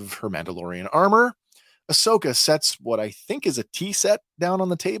undersuit of her Mandalorian armor. Ahsoka sets what I think is a tea set down on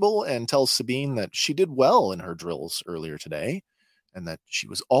the table and tells Sabine that she did well in her drills earlier today and that she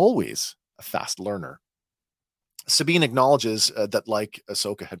was always a fast learner. Sabine acknowledges that, like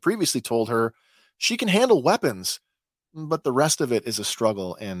Ahsoka had previously told her, she can handle weapons, but the rest of it is a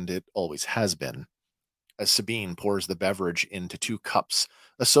struggle, and it always has been. As Sabine pours the beverage into 2 cups,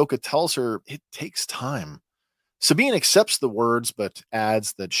 Ahsoka tells her it takes time. Sabine accepts the words, but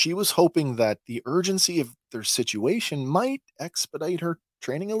adds that she was hoping that the urgency of their situation might expedite her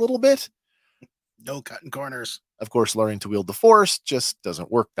training a little bit. No cutting corners. Of course, learning to wield the Force just doesn't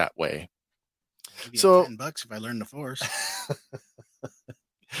work that way. Maybe so $10 if I learn the Force.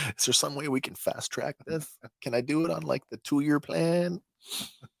 Is there some way we can fast track this? Can I do it on like the 2-year plan?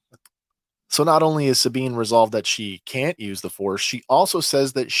 So not only is Sabine resolved that she can't use the Force, she also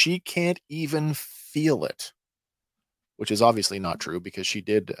says that she can't even feel it. which is obviously not true because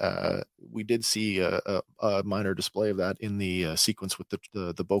we did see a minor display of that in the sequence with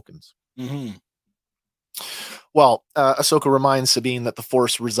the Bokans. Mm-hmm. Well, Ahsoka reminds Sabine that the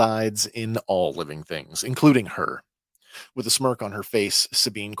Force resides in all living things, including her. With a smirk on her face,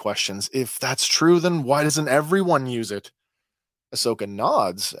 Sabine questions, if that's true, then why doesn't everyone use it? Ahsoka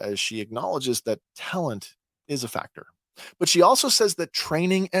nods as she acknowledges that talent is a factor. But she also says that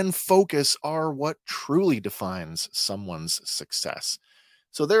training and focus are what truly defines someone's success.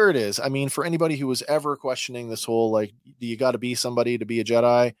 So there it is. I mean, for anybody who was ever questioning this whole, like, do you got to be somebody to be a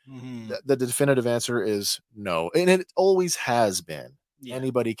Jedi? Mm-hmm. The definitive answer is no. And it always has been. Yeah.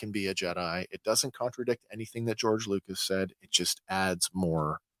 Anybody can be a Jedi. It doesn't contradict anything that George Lucas said. It just adds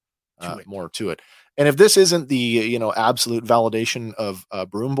more to it. And if this isn't the, absolute validation of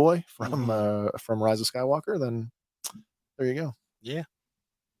Broom Boy from Rise of Skywalker, then there you go. Yeah.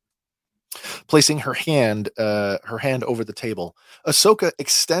 Placing her hand over the table, Ahsoka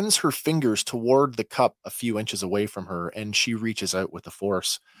extends her fingers toward the cup a few inches away from her, and she reaches out with the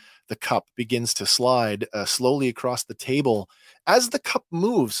Force. The cup begins to slide slowly across the table. As the cup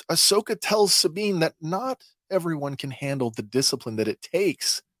moves, Ahsoka tells Sabine that not everyone can handle the discipline that it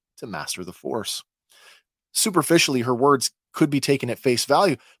takes to master the Force. Superficially, her words could be taken at face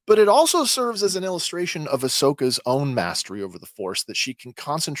value, but it also serves as an illustration of Ahsoka's own mastery over the Force, that she can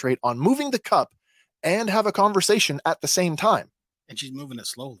concentrate on moving the cup and have a conversation at the same time. And she's moving it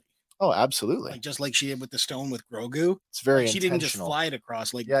slowly. Oh, absolutely. Like just like she did with the stone with Grogu. It's very she intentional. didn't just fly it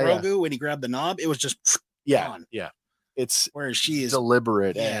across. Like Grogu, when he grabbed the knob, it was just gone. Yeah. It's whereas she is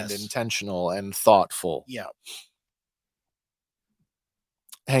deliberate and intentional and thoughtful. Yeah.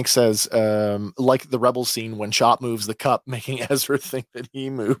 Hank says, like the Rebel scene when Chop moves the cup, making Ezra think that he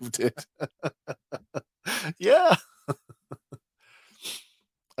moved it. Yeah.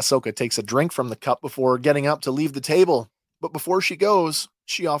 Ahsoka takes a drink from the cup before getting up to leave the table. But before she goes,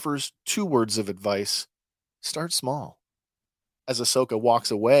 she offers 2 words of advice. Start small. As Ahsoka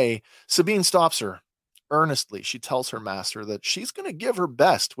walks away, Sabine stops her. Earnestly, she tells her master that she's going to give her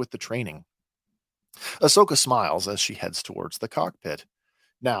best with the training. Ahsoka smiles as she heads towards the cockpit.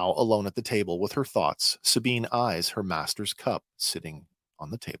 Now, alone at the table with her thoughts, Sabine eyes her master's cup sitting on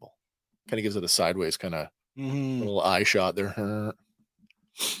the table. Kind of gives it a sideways kind of little eye shot there.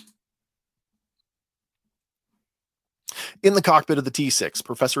 In the cockpit of the T6,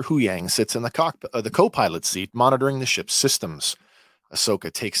 Professor Huyang sits in the co-pilot seat, monitoring the ship's systems.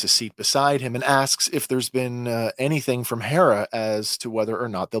 Ahsoka takes a seat beside him and asks if there's been anything from Hera as to whether or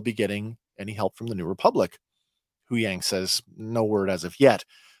not they'll be getting any help from the New Republic. Huyang says no word as of yet,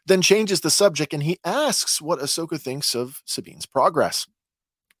 then changes the subject, and he asks what Ahsoka thinks of Sabine's progress.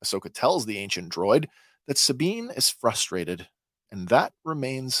 Ahsoka tells the ancient droid that Sabine is frustrated, and that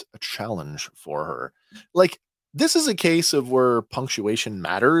remains a challenge for her. Like, this is a case of where punctuation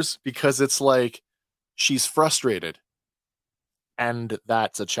matters, because it's like she's frustrated, and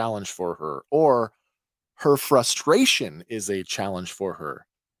that's a challenge for her, or her frustration is a challenge for her.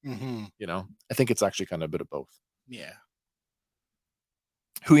 I think it's actually kind of a bit of both. Yeah.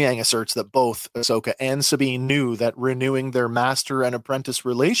 Huyang asserts that both Ahsoka and Sabine knew that renewing their master and apprentice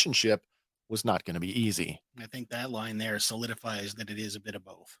relationship was not going to be easy. I think that line there solidifies that it is a bit of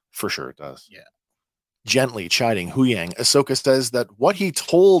both. For sure it does. Yeah. Gently chiding Huyang, Ahsoka says that what he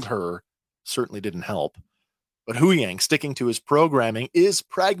told her certainly didn't help. But Huyang, sticking to his programming, is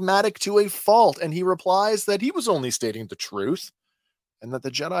pragmatic to a fault, and he replies that he was only stating the truth, and that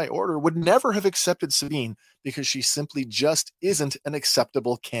the Jedi Order would never have accepted Sabine because she simply just isn't an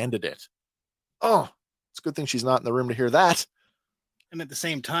acceptable candidate. Oh, it's a good thing she's not in the room to hear that. And at the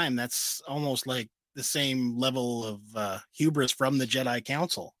same time, that's almost like the same level of hubris from the Jedi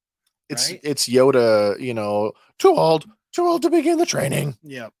Council. It's right? It's Yoda, too old to begin the training.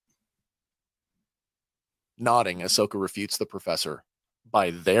 Yeah. Nodding, Ahsoka refutes the professor by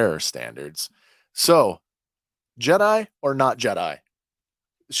their standards. So, Jedi or not Jedi?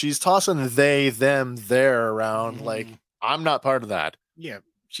 She's tossing they, them, their around like, I'm not part of that. Yeah,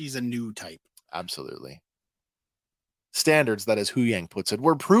 she's a new type. Absolutely. Standards that, as Huyang puts it,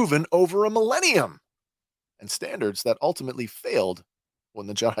 were proven over a millennium. And standards that ultimately failed when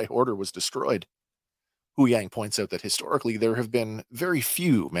the Jedi Order was destroyed. Huyang points out that historically there have been very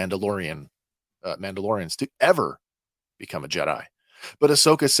few Mandalorians to ever become a Jedi. But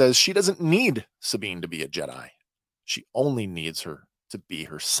Ahsoka says she doesn't need Sabine to be a Jedi. She only needs her to be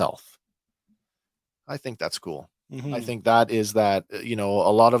herself. I think that's cool. I think that is that, a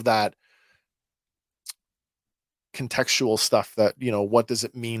lot of that contextual stuff that, what does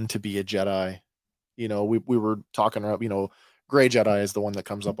it mean to be a Jedi? We were talking about, Gray Jedi is the one that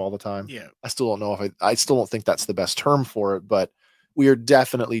comes up all the time. Yeah. I still don't know if I still don't think that's the best term for it, but we are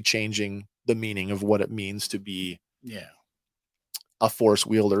definitely changing the meaning of what it means to be a Force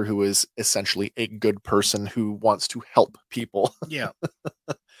wielder who is essentially a good person who wants to help people. Yeah.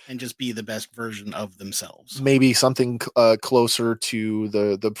 And just be the best version of themselves. Maybe something closer to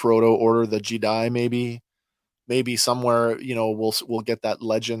the proto order, the Jedi, maybe somewhere, we'll get that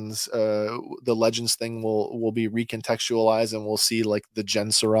legends, the legends thing will be recontextualized, and we'll see like the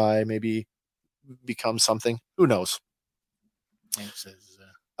Gensarai maybe become something. Who knows? Hank says,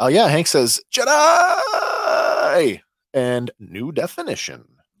 Hank says Jedi and new definition.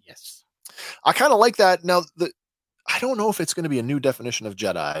 Yes. I kind of like that. Now, I don't know if it's going to be a new definition of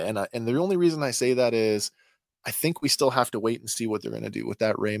Jedi, and the only reason I say that is I think we still have to wait and see what they're going to do with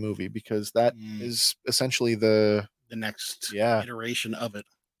that Rey movie, because that is essentially the next iteration of it,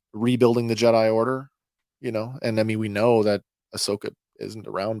 rebuilding the Jedi Order, and I mean, we know that Ahsoka isn't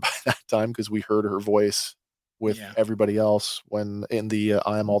around by that time because we heard her voice with everybody else when in the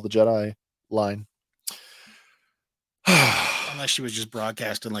I Am All the Jedi line. Unless she was just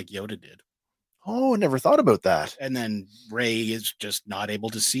broadcasting like Yoda did. Oh, I never thought about that. And then Rey is just not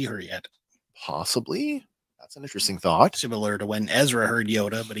able to see her yet. Possibly. That's an interesting thought. Similar to when Ezra heard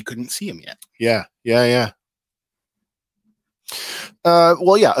Yoda, but he couldn't see him yet. Yeah.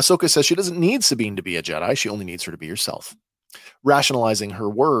 Ahsoka says she doesn't need Sabine to be a Jedi. She only needs her to be herself. Rationalizing her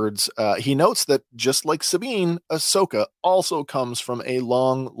words, he notes that just like Sabine, Ahsoka also comes from a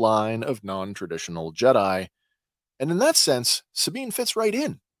long line of non-traditional Jedi. And in that sense, Sabine fits right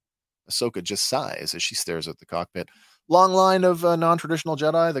in. Ahsoka just sighs as she stares at the cockpit. Long line of non-traditional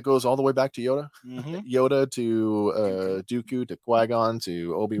Jedi that goes all the way back to Yoda. Mm-hmm. Yoda to Dooku to Qui-Gon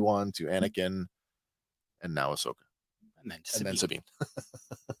to Obi-Wan to Anakin, and now Ahsoka. And then Sabine.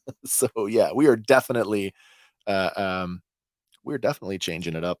 So yeah, we are definitely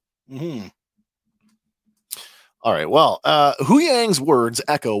changing it up. Mm-hmm. All right. Well, Hu Yang's words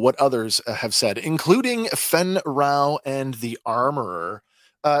echo what others have said, including Fen Rao and the Armorer.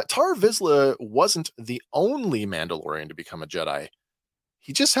 Tar Vizsla wasn't the only Mandalorian to become a Jedi.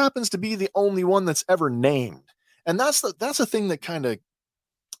 He just happens to be the only one that's ever named. And that's the thing that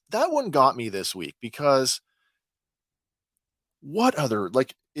that one got me this week, because what other,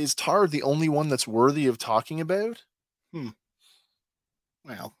 is Tar the only one that's worthy of talking about?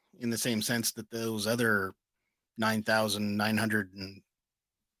 Well, in the same sense that those other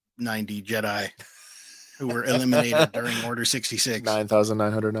 9,990 Jedi who were eliminated during Order 66.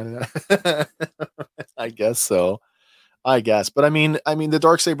 9,999. I guess so. But I mean, the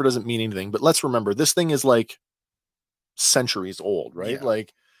Darksaber doesn't mean anything. But let's remember, this thing is like centuries old, right?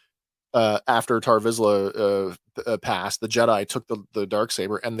 Yeah. After Tar Vizsla passed, the Jedi took the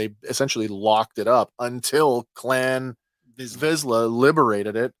Darksaber and they essentially locked it up until Clan Vizsla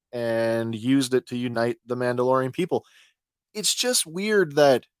liberated it and used it to unite the Mandalorian people. It's just weird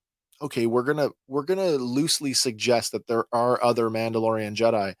that, okay, we're gonna loosely suggest that there are other Mandalorian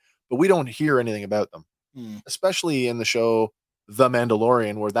Jedi, but we don't hear anything about them, especially in the show The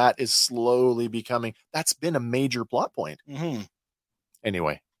Mandalorian, where that is slowly becoming. That's been a major plot point. Mm-hmm.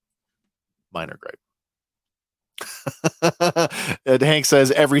 Anyway, minor gripe. Hank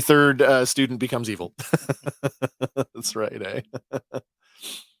says every third student becomes evil. That's right, eh?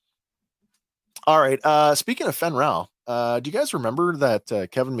 All right. Speaking of Fen Rao, do you guys remember that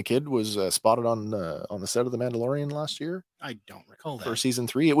Kevin McKidd was spotted on the set of The Mandalorian last year? I don't recall that. For season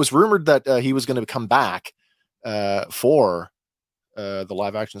 3. It was rumored that he was going to come back for the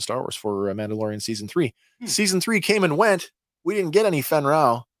live action Star Wars for Mandalorian season 3. Season 3 came and went. We didn't get any Fen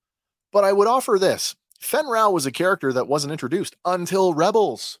Rao, but I would offer this. Fen Rao was a character that wasn't introduced until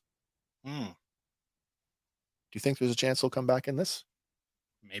Rebels. Do you think there's a chance he'll come back in this?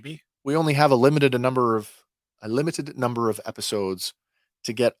 Maybe. We only have a limited number of episodes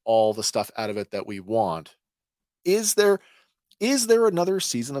to get all the stuff out of it that we want. Is there another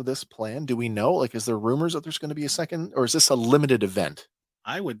season of this planned? Do we know? Is there rumors that there's going to be a second, or is this a limited event?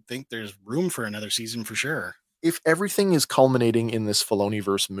 I would think there's room for another season for sure. If everything is culminating in this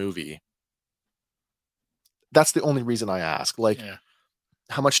Filoniverse movie, that's the only reason I ask.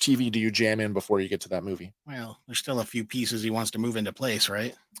 How much TV do you jam in before you get to that movie? Well, there's still a few pieces he wants to move into place,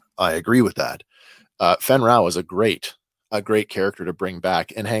 right? I agree with that. Fen Rao is a great character to bring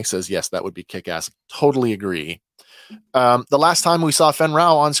back. And Hank says, yes, that would be kick-ass. Totally agree. The last time we saw Fen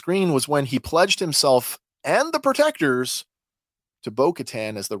Rao on screen was when he pledged himself and the Protectors to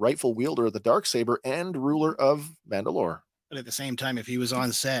Bo-Katan as the rightful wielder of the Darksaber and ruler of Mandalore. But at the same time, if he was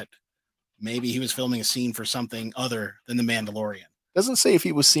on set, maybe he was filming a scene for something other than the Mandalorian. Doesn't say if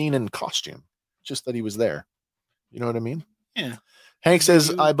he was seen in costume, just that he was there. You know what I mean? Yeah. Hank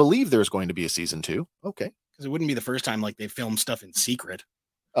says, I believe there's going to be a season 2. Okay. Because it wouldn't be the first time like they filmed stuff in secret.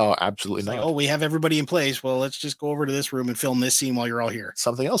 Oh, absolutely it's not. Like, oh, we have everybody in place. Well, let's just go over to this room and film this scene while you're all here.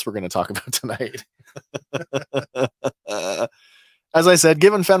 Something else we're going to talk about tonight. As I said,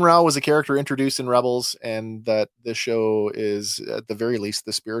 given Fen Rao was a character introduced in Rebels, and that this show is at the very least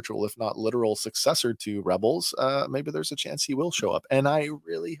the spiritual, if not literal, successor to Rebels, maybe there's a chance he will show up. And I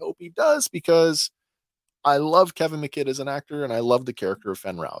really hope he does, because I love Kevin McKidd as an actor, and I love the character of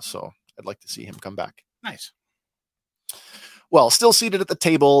Fen Rao. So I'd like to see him come back. Nice. Well, still seated at the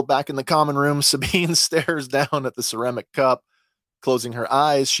table back in the common room, Sabine stares down at the ceramic cup. Closing her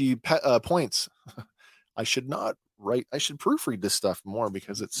eyes, she points. I should proofread this stuff more,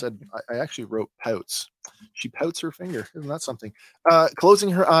 because it said, I actually wrote pouts. She pouts her finger. Isn't that something? Closing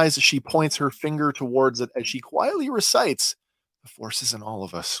her eyes, she points her finger towards it as she quietly recites, the force is in all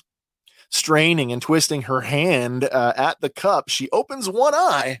of us. Straining and twisting her hand at the cup, she opens one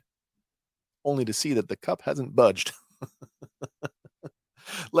eye, only to see that the cup hasn't budged.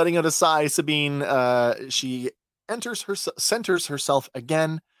 Letting out a sigh, Sabine, she centers herself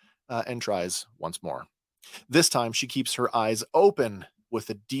again and tries once more. This time, she keeps her eyes open with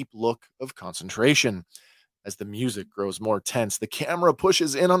a deep look of concentration. As the music grows more tense, the camera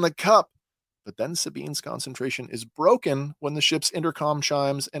pushes in on the cup, but then Sabine's concentration is broken when the ship's intercom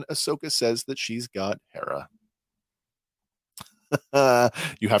chimes and Ahsoka says that she's got Hera.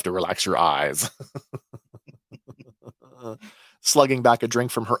 You have to relax your eyes. Slugging back a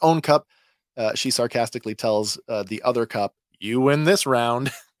drink from her own cup, she sarcastically tells the other cup, you win this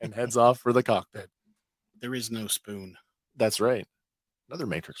round, and heads off for the cockpit. There is no spoon. That's right. Another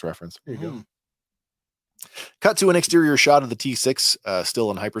Matrix reference. There you go. Cut to an exterior shot of the T6, still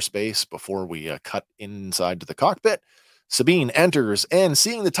in hyperspace, before we cut inside to the cockpit. Sabine enters and,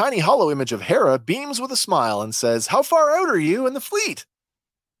 seeing the tiny hollow image of Hera, beams with a smile and says, how far out are you in the fleet?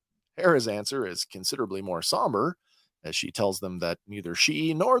 Hera's answer is considerably more somber, as she tells them that neither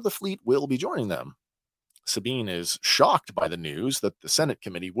she nor the fleet will be joining them. Sabine is shocked by the news that the Senate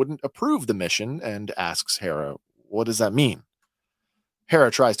committee wouldn't approve the mission and asks Hera, what does that mean? Hera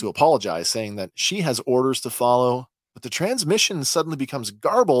tries to apologize, saying that she has orders to follow, but the transmission suddenly becomes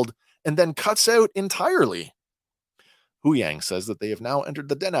garbled and then cuts out entirely. Huyang says that they have now entered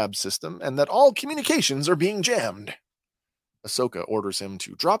the Denab system and that all communications are being jammed. Ahsoka orders him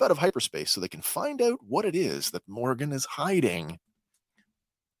to drop out of hyperspace so they can find out what it is that Morgan is hiding.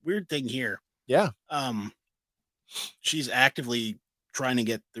 Weird thing here. Yeah. She's actively trying to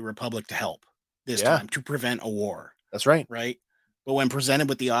get the Republic to help this time to prevent a war. That's right. Right. But when presented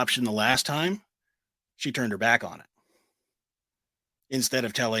with the option the last time, she turned her back on it. Instead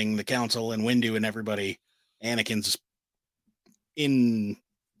of telling the council and Windu and everybody, Anakin's in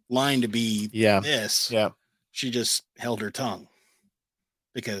line to be this. Yeah. She just held her tongue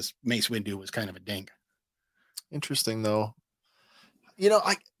because Mace Windu was kind of a dink. Interesting, though. You know,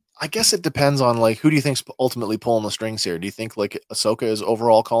 I guess it depends on, like, who do you think's ultimately pulling the strings here? Do you think, like, Ahsoka is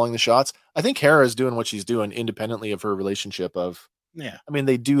overall calling the shots? I think Hera is doing what she's doing independently of her relationship of... Yeah. I mean,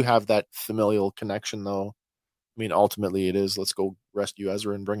 they do have that familial connection, though. I mean, ultimately it is, let's go rescue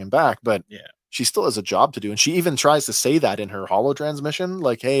Ezra and bring him back. But yeah, she still has a job to do. And she even tries to say that in her holo transmission.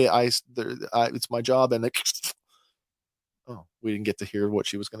 Like, hey, it's my job. And oh, we didn't get to hear what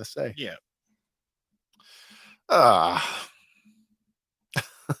she was going to say. Yeah.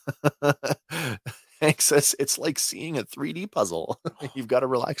 Hank says it's like seeing a 3D puzzle. You've got to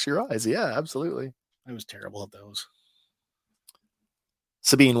relax your eyes. Yeah, absolutely. I was terrible at those.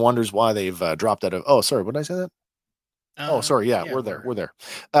 Sabine wonders why they've dropped out of... Oh, sorry. What did I say that? Yeah, we're there.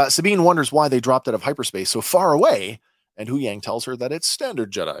 Sabine wonders why they dropped out of hyperspace so far away, and Huyang tells her that it's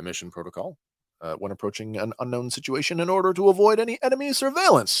standard Jedi mission protocol when approaching an unknown situation in order to avoid any enemy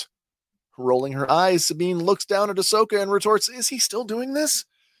surveillance. Rolling her eyes, Sabine looks down at Ahsoka and retorts, is he still doing this?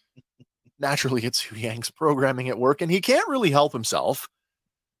 Naturally, it's Huyang's programming at work, and he can't really help himself.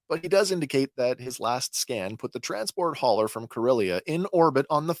 But he does indicate that his last scan put the transport hauler from Corellia in orbit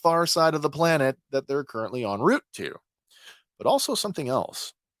on the far side of the planet that they're currently en route to. But also something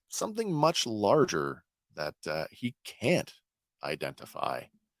else, something much larger that he can't identify.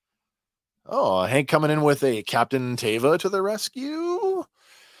 Oh, Hank coming in with a Captain Teva to the rescue?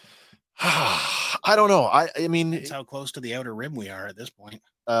 I don't know. I mean... That's how close to the outer rim we are at this point.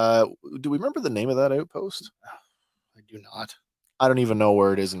 Do we remember the name of that outpost? I do not. I don't even know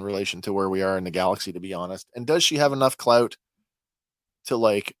where it is in relation to where we are in the galaxy, to be honest. And does she have enough clout to,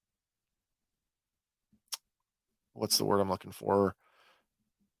 like, what's the word I'm looking for?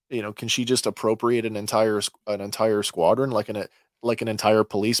 You know, can she just appropriate an entire squadron, like an entire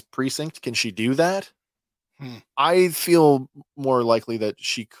police precinct? Can she do that? I feel more likely that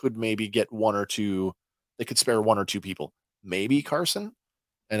she could maybe get one or two. They could spare one or two people. Maybe Carson.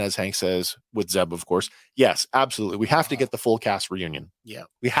 And as Hank says, with Zeb, of course. Yes, absolutely. We have to get the full cast reunion. Yeah.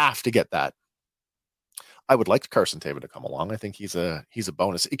 We have to get that. I would like Carson Tava to come along. I think he's a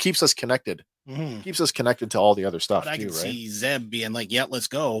bonus. It keeps us connected. Keeps us connected to all the other stuff, but I too, can right? see Zeb being like, yeah, let's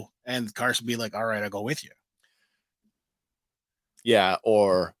go. And Carson be like, all right, I'll go with you. Yeah,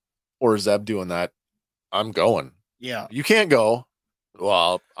 or Zeb doing that. I'm going. Yeah. You can't go.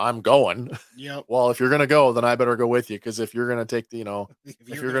 Well, I'm going. Yep. Well, if you're going to go, then I better go with you. Because if you're going to take the,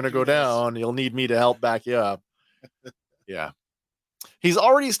 if you're going to go this down, you'll need me to help back you up. Yeah. He's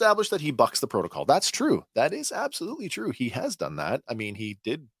already established that he bucks the protocol. That's true. That is absolutely true. He has done that. I mean, he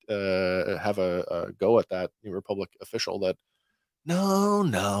did have a go at that New Republic official that,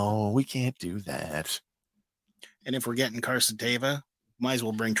 no, we can't do that. And if we're getting Carson Tava, might as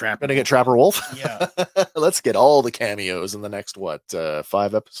well bring Trapper. Gonna get Trapper Wolf? Yeah. Let's get all the cameos in the next,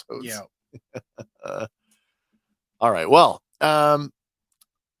 5 episodes? Yeah. All right. Well,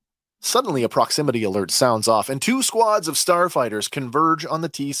 suddenly a proximity alert sounds off, and 2 squads of starfighters converge on the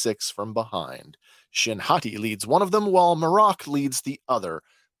T6 from behind. Shin Hati leads one of them, while Marok leads the other.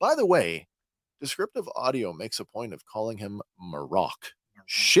 By the way, descriptive audio makes a point of calling him Marok.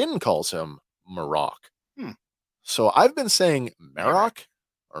 Shin calls him Marok. So I've been saying Marok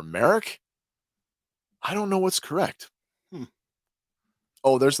or Merrick. I don't know what's correct.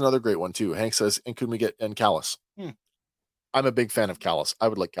 Oh, there's another great one too. Hank says, and could we get Callus? I'm a big fan of Callus. I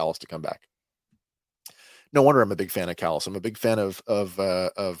would like Callus to come back. No wonder I'm a big fan of Callus. I'm a big fan of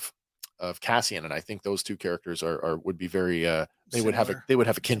Cassian, and I think those 2 characters would be very they would have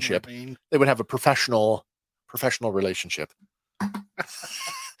a kinship. They would have a professional relationship.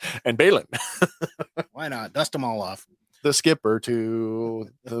 And Balin. Why not? Dust them all off. The skipper to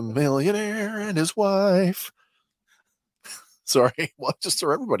the millionaire and his wife. Sorry, well, just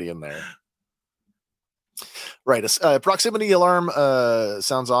throw everybody in there. Right. A proximity alarm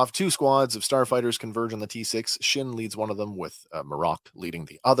sounds off. 2 squads of starfighters converge on the T6. Shin leads one of them, with Marok leading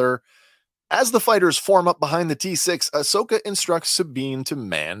the other. As the fighters form up behind the T6, Ahsoka instructs Sabine to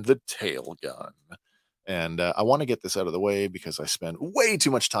man the tail gun. And I want to get this out of the way because I spent way too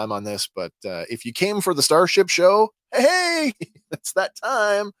much time on this. But if you came for the Starship show, hey, it's that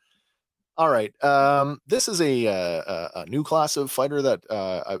time. All right. This is a new class of fighter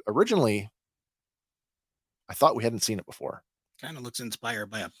that originally I thought we hadn't seen it before. Kind of looks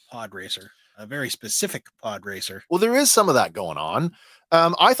inspired by a pod racer, a very specific pod racer. Well, there is some of that going on.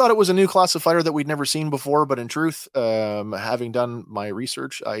 I thought it was a new class of fighter that we'd never seen before, but in truth, having done my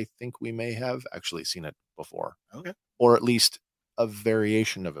research, I think we may have actually seen it before. Okay. Or at least a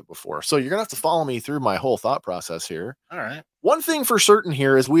variation of it before. So you're going to have to follow me through my whole thought process here. All right. One thing for certain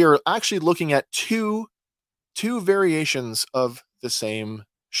here is we are actually looking at two variations of the same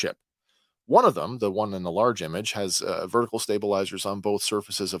ship. One of them, the one in the large image, has vertical stabilizers on both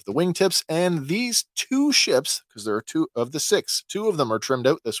surfaces of the wingtips, and these 2 ships, because there are 2 of the 6, 2 of them are trimmed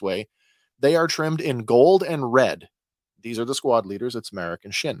out this way. They are trimmed in gold and red. These are the squad leaders. It's Merrick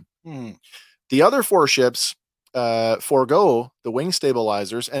and Shin. The other 4 ships forego the wing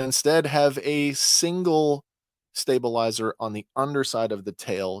stabilizers and instead have a single stabilizer on the underside of the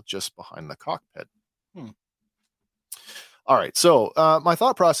tail just behind the cockpit. All right. So my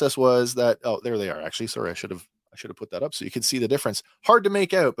thought process was that, there they are. Actually, sorry, I should have put that up so you can see the difference. Hard to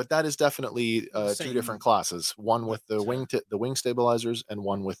make out, but that is definitely 2 different classes. One with the wing stabilizers, and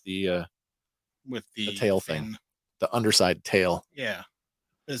one with the tail thing, the underside tail. Yeah,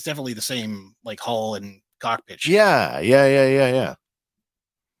 it's definitely the same like hull and cockpit. Yeah.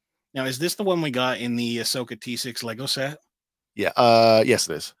 Now, is this the one we got in the Ahsoka T6 Lego set? Yeah. Yes,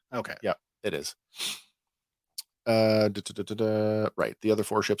 it is. Okay. Yeah, it is. Right. The other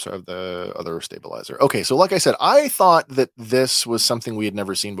 4 ships have the other stabilizer. Okay. So like I said, I thought that this was something we had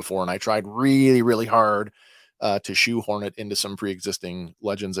never seen before. And I tried really, really hard to shoehorn it into some pre-existing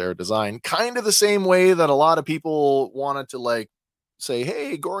Legends era design, kind of the same way that a lot of people wanted to say,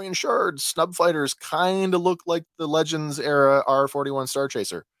 hey, Gorian Shards, snub fighters kind of look like the Legends era R41 Star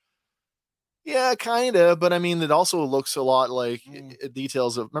Chaser. Yeah, kind of. But I mean, it also looks a lot like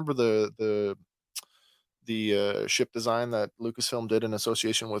details of, remember the ship design that Lucasfilm did in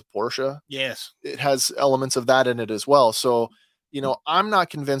association with Porsche? Yes. It has elements of that in it as well. So, I'm not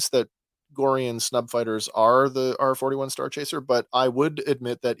convinced that Gorian snub fighters are the R41 Star Chaser, but I would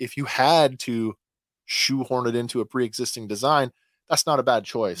admit that if you had to shoehorn it into a pre-existing design, that's not a bad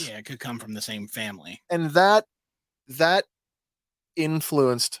choice. Yeah, it could come from the same family. And that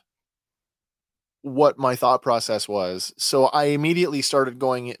influenced what my thought process was. So I immediately started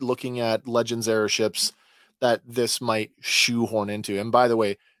looking at Legends era ships that this might shoehorn into. And by the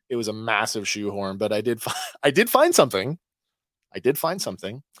way, it was a massive shoehorn, but I did find something.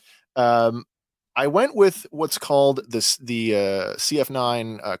 I went with what's called the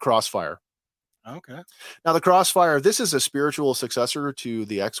CF9 Crossfire. Okay. Now, the Crossfire, this is a spiritual successor to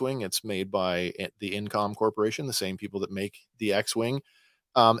the X-Wing. It's made by the Incom Corporation, the same people that make the X-Wing.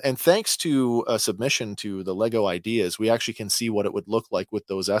 And thanks to a submission to the Lego Ideas, we actually can see what it would look like with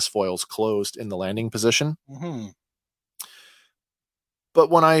those S-foils closed in the landing position. Mm-hmm. But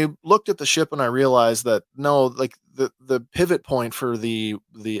when I looked at the ship and I realized that, no, like the pivot point for the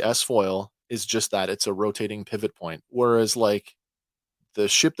S-foil is just that. It's a rotating pivot point. Whereas like the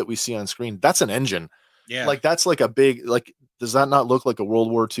ship that we see on screen, that's an engine. Yeah. Like that's like a big, like, does that not look like a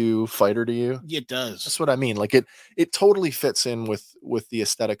World War II fighter to you? It does. That's what I mean. Like it totally fits in with the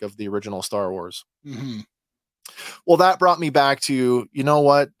aesthetic of the original Star Wars. Mm-hmm. Well, that brought me back to, you know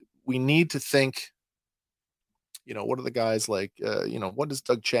what? We need to think, you know, what are the guys like, you know, what does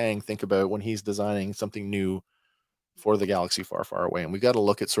Doug Chiang think about when he's designing something new for the galaxy far, far away? And we got to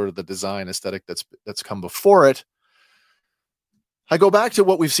look at sort of the design aesthetic that's come before it. I go back to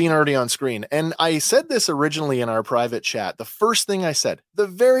what we've seen already on screen. And I said this originally in our private chat. The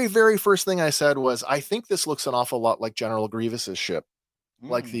very, very first thing I said was, I think this looks an awful lot like General Grievous's ship.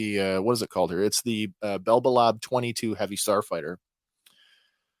 Like the, what is it called here? It's the Belbalab 22 Heavy Starfighter.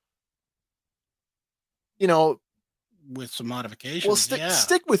 You know, with some modifications. Well,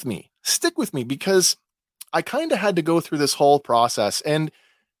 stick with me, because I kind of had to go through this whole process, and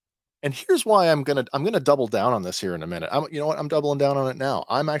here's why I'm gonna double down on this here in a minute. You know what? I'm doubling down on it now.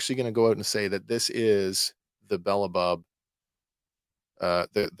 I'm actually gonna go out and say that this is the Belabab,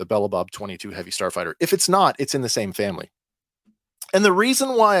 the Belabab 22 Heavy Starfighter. If it's not, it's in the same family. And the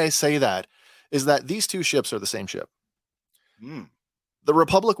reason why I say that is that these two ships are the same ship. The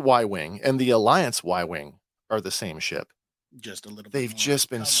Republic Y-Wing and the Alliance Y-Wing are the same ship. Just a little bit. They've just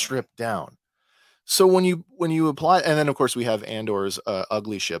been stripped down. So when you apply, and then of course we have Andor's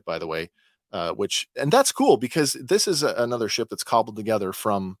ugly ship, by the way, and that's cool because this is another ship that's cobbled together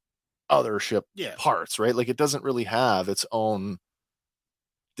from other ship parts, right? Like it doesn't really have its own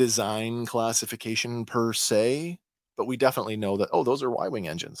design classification per se, but we definitely know that, oh, those are Y-Wing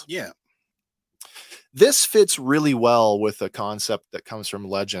engines. Yeah. This fits really well with a concept that comes from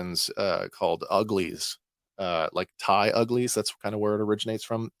Legends called uglies, like TIE uglies. That's kind of where it originates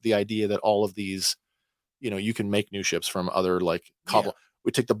from. The idea that all of these, you know, you can make new ships from other like cobble. Yeah.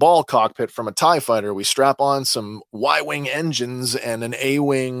 We take the ball cockpit from a TIE fighter, we strap on some Y-Wing engines and an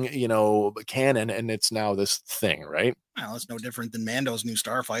A-Wing, you know, cannon, and it's now this thing, right? Well, it's no different than Mando's new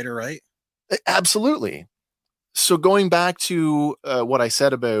starfighter, right? Absolutely. So going back to what I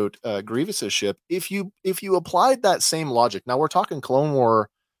said about Grievous's ship, if you applied that same logic, now we're talking Clone War,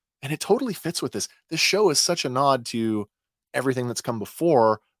 and it totally fits with this. This show is such a nod to everything that's come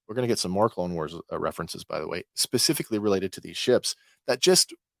before. We're going to get some more Clone Wars references, by the way, specifically related to these ships that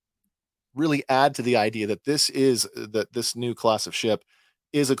just really add to the idea that this new class of ship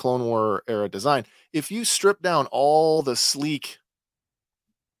is a Clone War era design. If you strip down all the sleek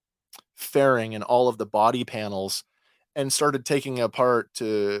fairing and all of the body panels and started taking it apart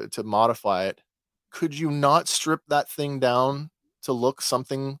to modify it, could you not strip that thing down to look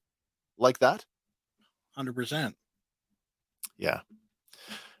something like that? 100%. Yeah.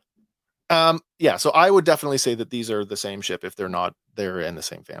 Yeah. So I would definitely say that these are the same ship if they're not, they're in the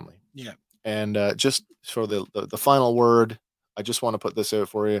same family. Yeah. And just for the final word, I just want to put this out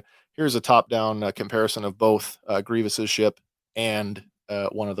for you. Here's a top-down comparison of both Grievous's ship and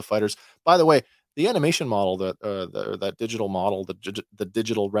one of the fighters. By the way, the animation model, that digital model, the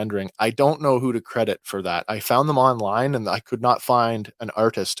digital rendering, I don't know who to credit for that. I found them online and I could not find an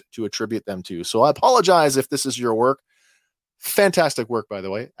artist to attribute them to. So I apologize if this is your work. Fantastic work, by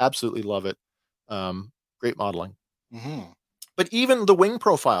the way. Absolutely love it. Great modeling. Mm-hmm. But even the wing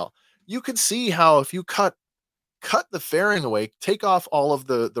profile, you could see how if you cut the fairing away, take off all of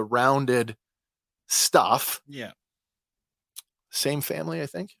the rounded stuff. Yeah. Same family, I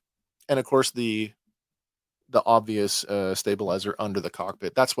think. And of course the obvious stabilizer under the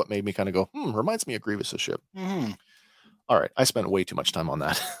cockpit. That's what made me kind of go, reminds me of Grievous's ship. Mm-hmm. All right. I spent way too much time on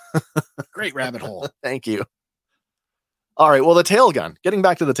that. Great rabbit hole. Thank you. All right. Well, the tail gun, getting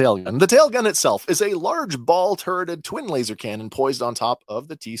back to the tail gun. The tail gun itself is a large ball turreted twin laser cannon poised on top of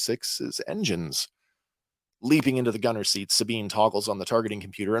the T6's engines. Leaping into the gunner seat, Sabine toggles on the targeting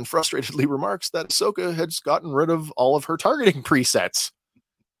computer and frustratedly remarks that Ahsoka has gotten rid of all of her targeting presets.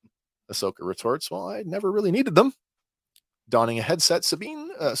 Ahsoka retorts, well, I never really needed them. Donning a headset, Sabine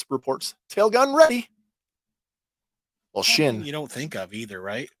reports, tail gun ready. Well, Shin. You don't think of either,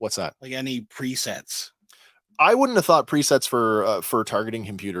 right? What's that? Like any presets. I wouldn't have thought presets for targeting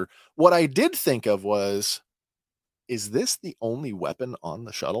computer. What I did think of was, is this the only weapon on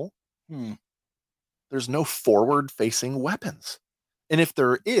the shuttle? There's no forward-facing weapons. And if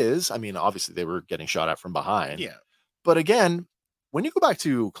there is, I mean, obviously they were getting shot at from behind. Yeah. But again, when you go back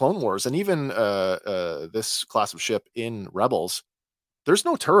to Clone Wars and even this class of ship in Rebels, there's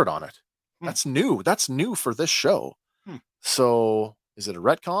no turret on it. That's new. That's new for this show. So is it a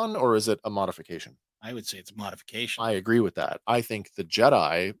retcon or is it a modification? I would say it's a modification. I agree with that. I think the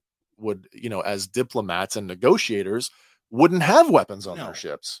Jedi would, as diplomats and negotiators, wouldn't have weapons on their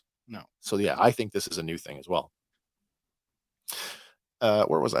ships. No. So yeah, I think this is a new thing as well.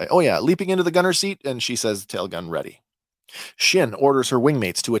 Where was I? Oh yeah, leaping into the gunner seat, and she says, tail gun ready. Shin orders her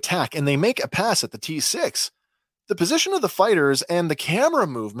wingmates to attack, and they make a pass at the T6. The position of the fighters and the camera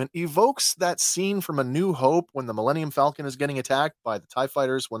movement evokes that scene from A New Hope when the Millennium Falcon is getting attacked by the TIE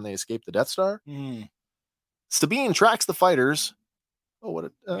fighters when they escape the Death Star. Sabine tracks the fighters. Oh,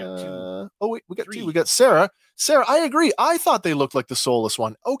 what? Wait, we got three. We got Sarah. Sarah, I agree. I thought they looked like the soulless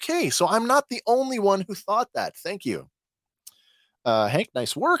one. Okay, so I'm not the only one who thought that. Thank you. Hank,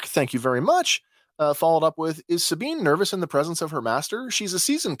 nice work. Thank you very much. Followed up with, is Sabine nervous in the presence of her master? She's a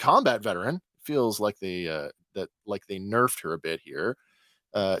seasoned combat veteran. Feels like they nerfed her a bit here.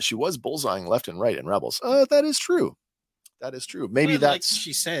 She was bullseyeing left and right in Rebels. That is true. That is true. Maybe that's... Like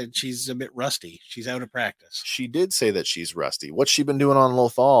she said, she's a bit rusty. She's out of practice. She did say that she's rusty. What's she been doing on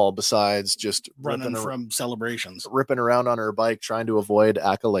Lothal besides just running from celebrations? Ripping around on her bike, trying to avoid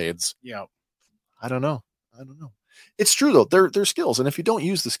accolades. Yeah. I don't know. It's true, though. They're skills. And if you don't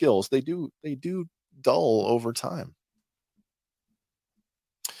use the skills, they do dull over time.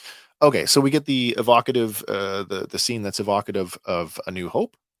 Okay, so we get the evocative, the scene that's evocative of A New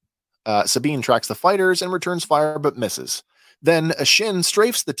Hope. Sabine tracks the fighters and returns fire, but misses. Then Shin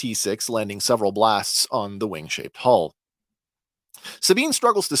strafes the T6, landing several blasts on the wing-shaped hull. Sabine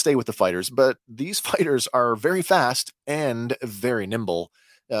struggles to stay with the fighters, but these fighters are very fast and very nimble.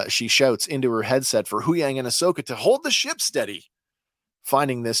 She shouts into her headset for Huyang and Ahsoka to hold the ship steady.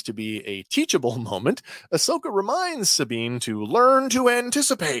 Finding this to be a teachable moment, Ahsoka reminds Sabine to learn to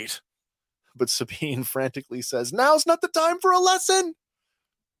anticipate. But Sabine frantically says, now's not the time for a lesson.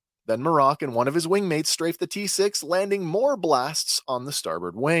 Then Marok and one of his wingmates strafe the T6, landing more blasts on the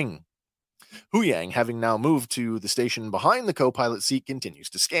starboard wing. Huyang, having now moved to the station behind the co-pilot seat, continues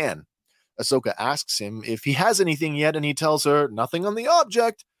to scan. Ahsoka asks him if he has anything yet, and he tells her nothing on the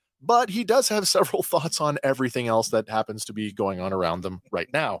object, but he does have several thoughts on everything else that happens to be going on around them right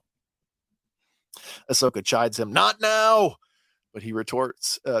now. Ahsoka chides him, not now! But he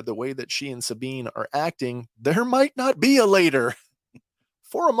retorts, the way that she and Sabine are acting, there might not be a later.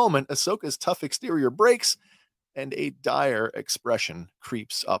 For a moment, Ahsoka's tough exterior breaks, and a dire expression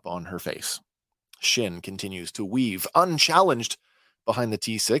creeps up on her face. Shin continues to weave, unchallenged, behind the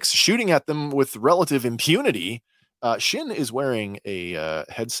T6, shooting at them with relative impunity. Shin is wearing a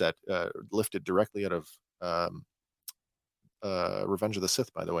headset lifted directly out of Revenge of the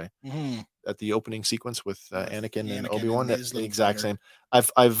Sith, by the way. At the opening sequence with Anakin and Obi-Wan, that's the exact same. I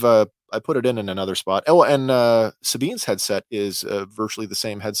put it in another spot. Oh, and Sabine's headset is virtually the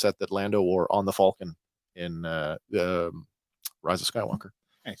same headset that Lando wore on the Falcon in Rise of Skywalker.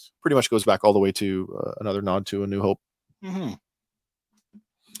 Nice. Pretty much goes back all the way to another nod to A New Hope.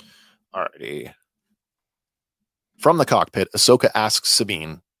 Alrighty. From the cockpit, Ahsoka asks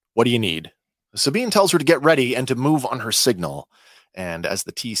Sabine, what do you need? Sabine tells her to get ready and to move on her signal. And as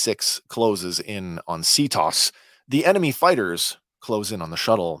the T6 closes in on Cetos, the enemy fighters close in on the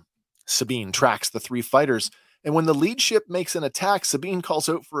shuttle. Sabine tracks the three fighters, and when the lead ship makes an attack, Sabine calls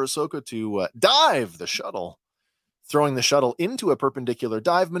out for Ahsoka to dive the shuttle. Throwing the shuttle into a perpendicular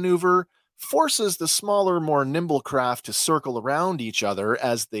dive maneuver forces the smaller, more nimble craft to circle around each other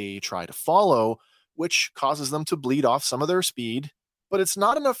as they try to follow, which causes them to bleed off some of their speed, but it's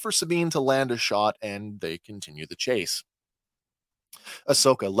not enough for Sabine to land a shot, and they continue the chase.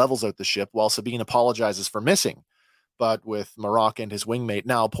 Ahsoka levels out the ship while Sabine apologizes for missing, but with Marok and his wingmate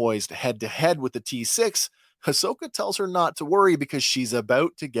now poised head-to-head with the T6, Ahsoka tells her not to worry because she's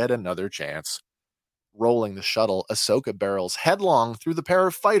about to get another chance. Rolling the shuttle, Ahsoka barrels headlong through the pair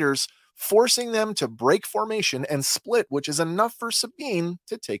of fighters, forcing them to break formation and split, which is enough for Sabine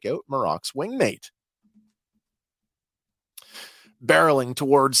to take out Marok's wingmate. Barreling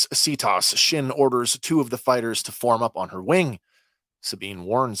towards Cetos, Shin orders two of the fighters to form up on her wing. Sabine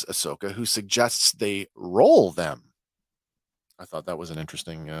warns Ahsoka, who suggests they roll them. I thought that was an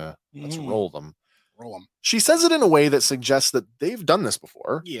interesting, let's roll them. Roll them. She says it in a way that suggests that they've done this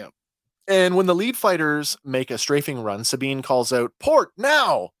before. Yeah. And when the lead fighters make a strafing run, Sabine calls out, port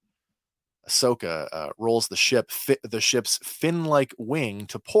now! Ahsoka rolls the ship's fin-like wing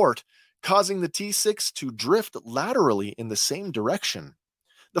to port, causing the T6 to drift laterally in the same direction.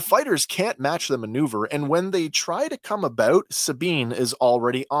 The fighters can't match the maneuver, and when they try to come about, Sabine is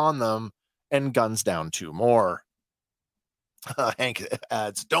already on them and guns down 2 more. Hank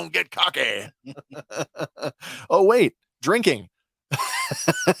adds, "Don't get cocky." Oh, wait, drinking.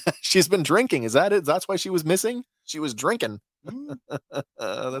 She's been drinking. Is that it? That's why she was missing? She was drinking.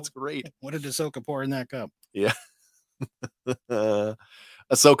 That's great. What did Ahsoka pour in that cup? Yeah.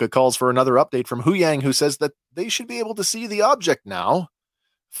 Ahsoka calls for another update from Huyang, who says that they should be able to see the object now.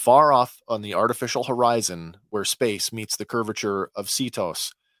 Far off on the artificial horizon, where space meets the curvature of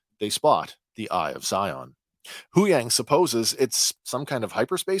Cetos, they spot the Eye of Zion. Huyang supposes it's some kind of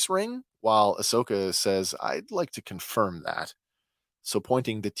hyperspace ring, while Ahsoka says, "I'd like to confirm that." So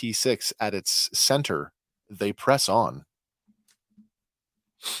pointing the T6 at its center, they press on.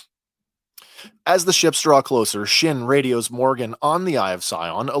 As the ships draw closer, Shin radios Morgan on the Eye of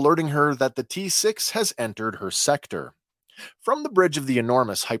Zion, alerting her that the T6 has entered her sector. From the bridge of the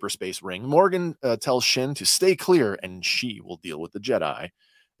enormous hyperspace ring, Morgan tells Shin to stay clear, and she will deal with the Jedi,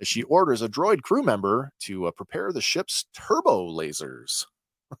 as she orders a droid crew member to prepare the ship's turbo lasers.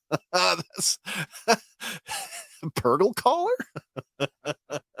 That's Purgle collar?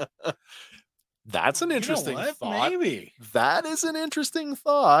 That's an interesting thought. Maybe. That is an interesting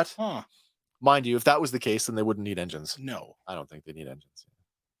thought. Huh. Mind you, if that was the case, then they wouldn't need engines. No. I don't think they need engines.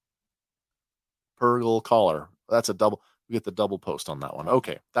 Purgle collar. That's a double. We get the double post on that one.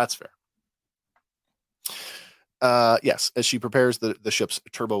 Okay, that's fair. Yes, as she prepares the ship's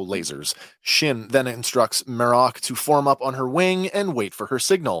turbo lasers, Shin then instructs Marok to form up on her wing and wait for her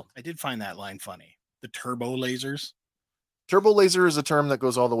signal. I did find that line funny. The turbo lasers. Turbo laser is a term that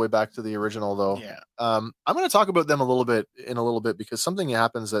goes all the way back to the original, though. Yeah. I'm going to talk about them a little bit because something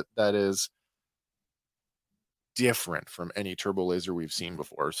happens that is different from any turbo laser we've seen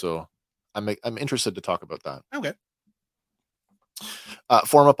before. So I'm interested to talk about that. Okay.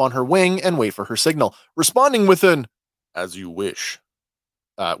 Form up on her wing and wait for her signal, responding with an "as you wish,"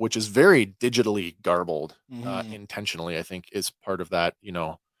 which is very digitally garbled, intentionally. I think is part of that.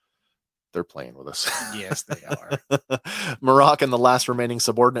 They're playing with us. Yes, they are. Marok and the last remaining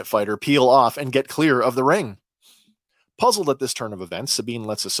subordinate fighter peel off and get clear of the ring. Puzzled at this turn of events, Sabine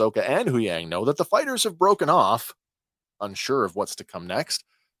lets Ahsoka and Huyang know that the fighters have broken off. Unsure of what's to come next,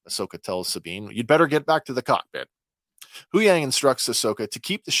 Ahsoka tells Sabine, "You'd better get back to the cockpit." Huyang instructs Ahsoka to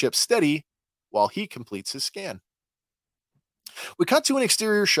keep the ship steady while he completes his scan. We cut to an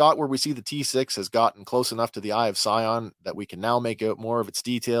exterior shot where we see the T6 has gotten close enough to the Eye of Zion that we can now make out more of its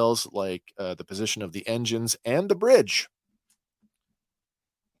details, like the position of the engines and the bridge.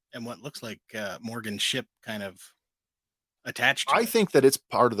 And what looks like Morgan's ship kind of attached to I think that it's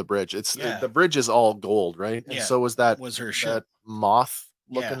part of the bridge. The bridge is all gold, right? And so was that her ship. That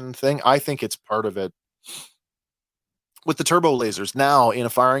moth-looking thing. I think it's part of it. With the turbo lasers now in a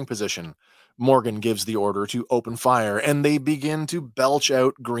firing position, Morgan gives the order to open fire, and they begin to belch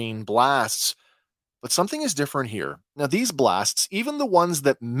out green blasts. But something is different here. Now, these blasts, even the ones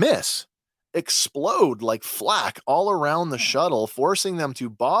that miss, explode like flak all around the shuttle, forcing them to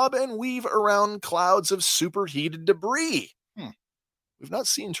bob and weave around clouds of superheated debris. We've not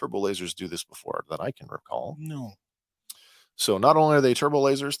seen turbo lasers do this before that I can recall. No. So not only are they turbo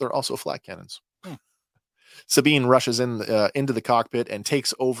lasers, they're also flak cannons. Sabine rushes into the cockpit and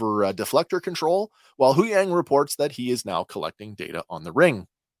takes over deflector control, while Huyang reports that he is now collecting data on the ring.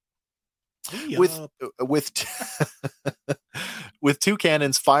 With 2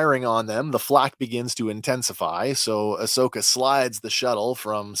 cannons firing on them, the flak begins to intensify, so Ahsoka slides the shuttle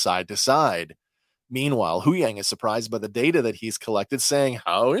from side to side. Meanwhile, Huyang is surprised by the data that he's collected, saying,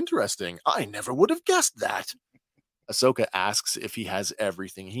 "How interesting. I never would have guessed that." Ahsoka asks if he has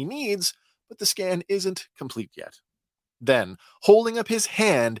everything he needs, but the scan isn't complete yet. Then, holding up his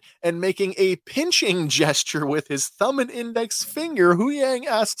hand and making a pinching gesture with his thumb and index finger, Huyang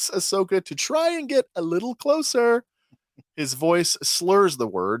asks Ahsoka to try and get a little closer. His voice slurs the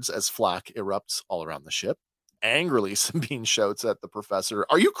words as flak erupts all around the ship. Angrily, Sabine shouts at the professor,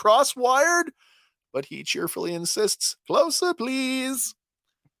 "Are you cross-wired?" But he cheerfully insists, "Closer, please."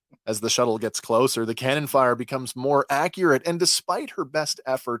 As the shuttle gets closer, the cannon fire becomes more accurate, and despite her best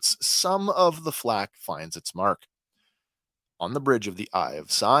efforts, some of the flak finds its mark. On the bridge of the Eye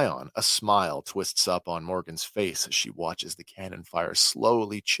of Zion, a smile twists up on Morgan's face as she watches the cannon fire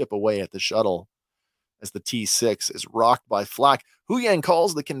slowly chip away at the shuttle. As the T6 is rocked by flak, Huyang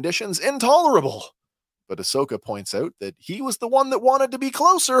calls the conditions intolerable. But Ahsoka points out that he was the one that wanted to be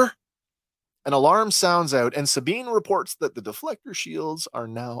closer. An alarm sounds out, and Sabine reports that the deflector shields are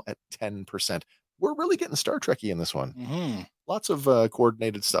now at 10%. We're really getting Star Trek-y in this one. Mm-hmm. Lots of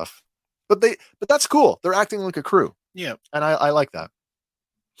coordinated stuff. But that's cool. They're acting like a crew. Yeah. And I like that.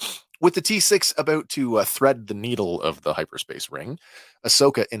 With the T6 about to thread the needle of the hyperspace ring,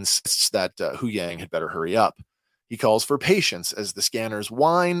 Ahsoka insists that Hu Yang had better hurry up. He calls for patience as the scanner's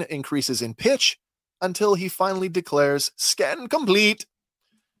whine increases in pitch until he finally declares, "Scan complete."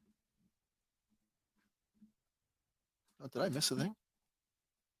 Oh, did I miss a thing?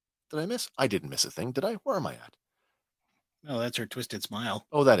 Did I miss? I didn't miss a thing, did I? Where am I at? No, that's her twisted smile.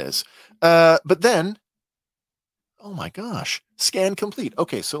 Oh, that is. But then, oh my gosh, scan complete.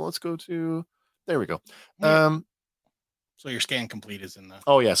 Okay, so let's go to, there we go. Yeah. So your scan complete is in the...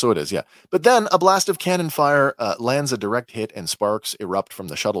 Oh, yeah, so it is, yeah. But then a blast of cannon fire lands a direct hit and sparks erupt from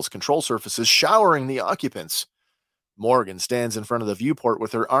the shuttle's control surfaces, showering the occupants. Morgan stands in front of the viewport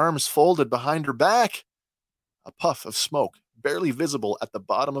with her arms folded behind her back. A puff of smoke, barely visible at the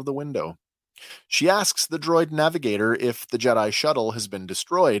bottom of the window. She asks the droid navigator if the Jedi shuttle has been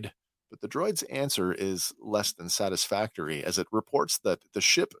destroyed, but the droid's answer is less than satisfactory as it reports that the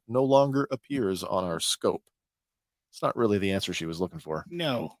ship no longer appears on our scope. It's not really the answer she was looking for.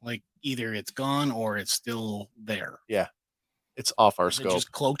 No, like either it's gone or it's still there. Yeah, it's off our Is it scope.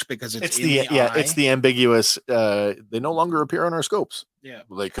 just cloaked because it's in the eye? It's the ambiguous. They no longer appear on our scopes. Yeah,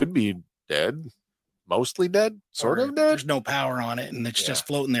 Well, they could be dead, mostly dead, sort Or of dead. There's no power on it, and it's just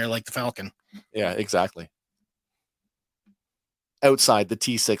floating there like the Falcon. Yeah, exactly. Outside, the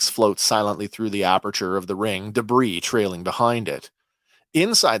T6 floats silently through the aperture of the ring, debris trailing behind it.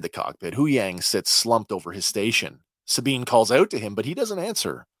 Inside the cockpit, Hu Yang sits slumped over his station. Sabine calls out to him, but he doesn't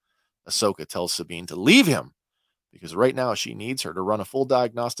answer. Ahsoka tells Sabine to leave him, because right now she needs her to run a full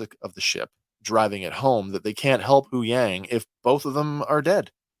diagnostic of the ship, driving it home that they can't help Hu Yang if both of them are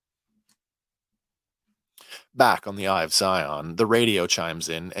dead. Back on the Eye of Sion, the radio chimes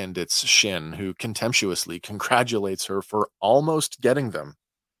in, and it's Shin who contemptuously congratulates her for almost getting them.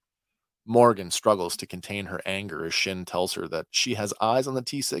 Morgan struggles to contain her anger as Shin tells her that she has eyes on the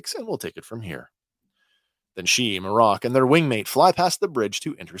T6 and will take it from here. Then she, Marok, and their wingmate fly past the bridge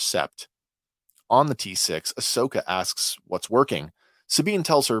to intercept. On the T6, Ahsoka asks what's working. Sabine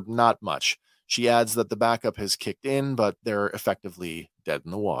tells her not much. She adds that the backup has kicked in, but they're effectively dead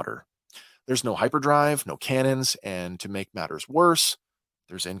in the water. There's no hyperdrive, no cannons, and to make matters worse,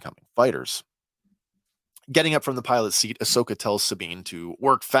 there's incoming fighters. Getting up from the pilot's seat, Ahsoka tells Sabine to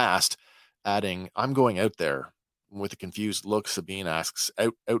work fast, adding, "I'm going out there." With a confused look, Sabine asks,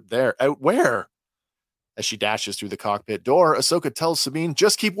 Out there? Out where?" As she dashes through the cockpit door, Ahsoka tells Sabine,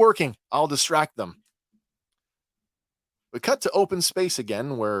 "Just keep working. I'll distract them." We cut to open space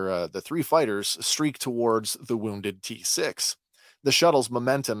again, where the three fighters streak towards the wounded T6. The shuttle's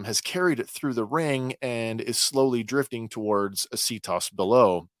momentum has carried it through the ring and is slowly drifting towards a Cetos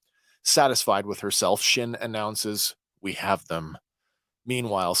below. Satisfied with herself, Shin announces, "We have them."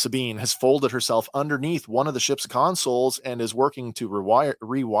 Meanwhile, Sabine has folded herself underneath one of the ship's consoles and is working to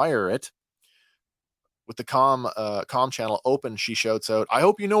rewire it. With the comm channel open, she shouts out, "I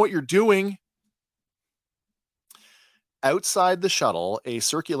hope you know what you're doing." Outside the shuttle, a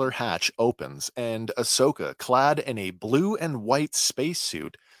circular hatch opens, and Ahsoka, clad in a blue and white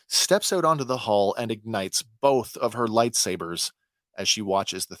spacesuit, steps out onto the hull and ignites both of her lightsabers as she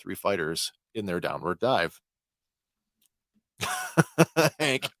watches the three fighters in their downward dive.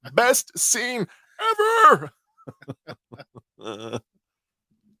 Hank, best scene ever!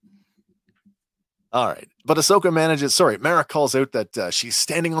 All right, but Ahsoka manages... Mara calls out that she's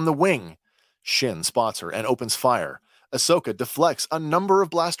standing on the wing. Shin spots her and opens fire. Ahsoka deflects a number of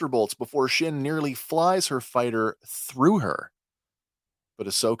blaster bolts before Shin nearly flies her fighter through her. But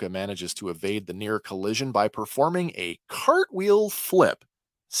Ahsoka manages to evade the near collision by performing a cartwheel flip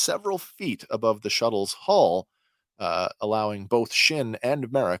several feet above the shuttle's hull, allowing both Shin and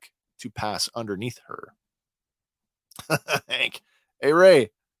Merrick to pass underneath her. Hank, hey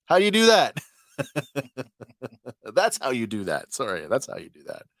Ray, how do you do that? That's how you do that. That's how you do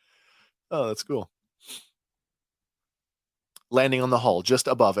that. Oh, that's cool. Landing on the hull just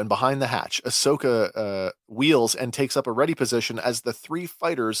above and behind the hatch, Ahsoka wheels and takes up a ready position as the three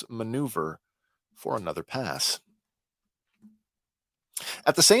fighters maneuver for another pass.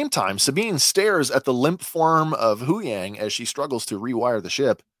 At the same time, Sabine stares at the limp form of Hu Yang as she struggles to rewire the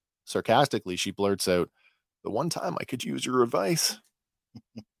ship. Sarcastically, she blurts out, "The one time I could use your advice."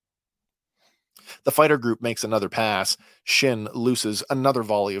 The fighter group makes another pass. Shin looses another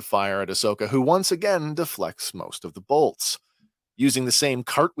volley of fire at Ahsoka, who once again deflects most of the bolts. Using the same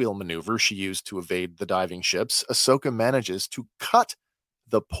cartwheel maneuver she used to evade the diving ships, Ahsoka manages to cut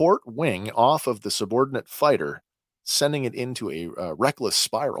the port wing off of the subordinate fighter, sending it into a reckless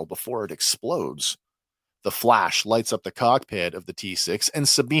spiral before it explodes. The flash lights up the cockpit of the T6, and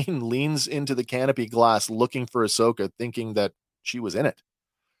Sabine leans into the canopy glass looking for Ahsoka, thinking that she was in it.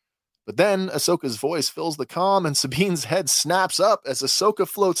 But then Ahsoka's voice fills the comm, and Sabine's head snaps up as Ahsoka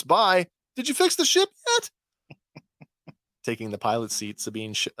floats by. Did you fix the ship yet? Taking the pilot seat,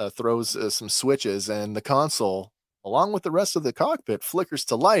 Sabine throws some switches, and the console, along with the rest of the cockpit, flickers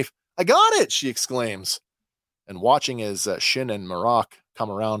to life. I got it, she exclaims. And watching as Shin and Marok come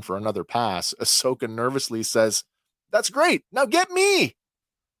around for another pass, Ahsoka nervously says, "That's great. Now get me."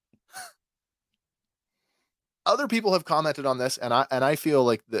 Other people have commented on this, and I feel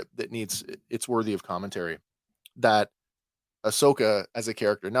like it's worthy of commentary. That Ahsoka as a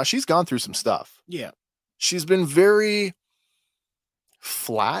character, now she's gone through some stuff. Yeah, she's been very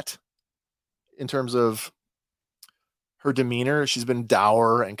flat in terms of her demeanor. She's been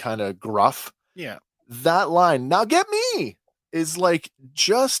dour and kind of gruff. Yeah, that line, "Now get me," is like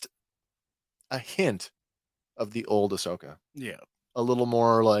just a hint of the old Ahsoka. Yeah, a little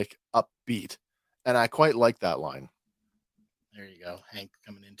more like upbeat. And I quite like that line. There you go. Hank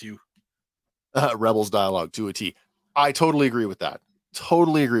coming into Rebels dialogue to a T. I totally agree with that.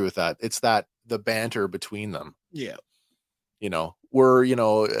 Totally agree with that. It's that the banter between them. Yeah.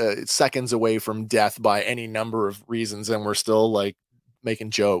 We're, seconds away from death by any number of reasons, and we're still like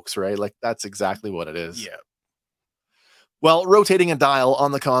making jokes, right? Like that's exactly what it is. Yeah. Well, rotating a dial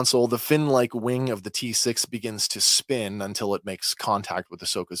on the console, the fin-like wing of the T6 begins to spin until it makes contact with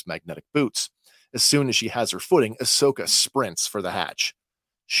Ahsoka's magnetic boots. As soon as she has her footing, Ahsoka sprints for the hatch.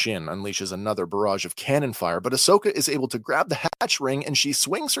 Shin unleashes another barrage of cannon fire, but Ahsoka is able to grab the hatch ring, and she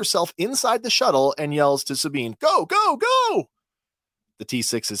swings herself inside the shuttle and yells to Sabine, "Go, go, go!" The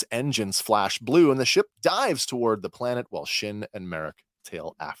T6's engines flash blue, and the ship dives toward the planet while Shin and Merrick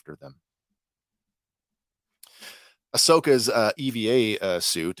tail after them. Ahsoka's EVA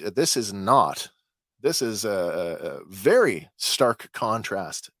suit, this is a very stark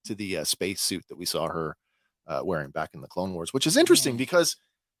contrast to the space suit that we saw her wearing back in the Clone Wars, which is interesting because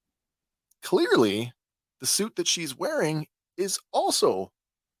clearly the suit that she's wearing is also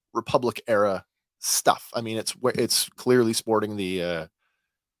Republic era stuff. I mean, it's clearly sporting the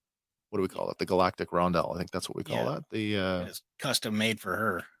what do we call it? The Galactic Rondelle. I think that's what we call that. It's custom made for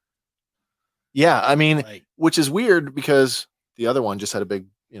her. Yeah, I mean, which is weird because the other one just had a big,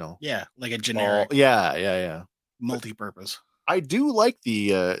 like a generic. Yeah. Multi-purpose. I do like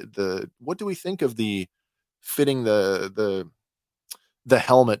the what do we think of the fitting the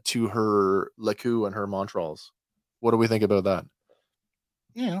helmet to her Laku and her Montrals? What do we think about that?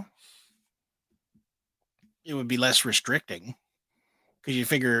 Yeah. It would be less restricting because you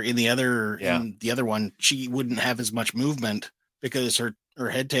figure in the other one, she wouldn't have as much movement because her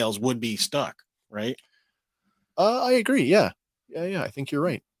head tails would be stuck, right? I agree. Yeah. I think you're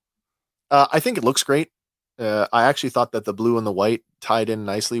right. I think it looks great. I actually thought that the blue and the white tied in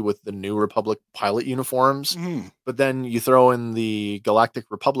nicely with the New Republic pilot uniforms, but then you throw in the Galactic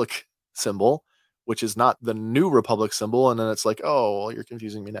Republic symbol, which is not the New Republic symbol, and then it's like, oh, well, you're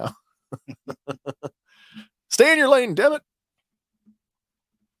confusing me now. Stay in your lane, damn it.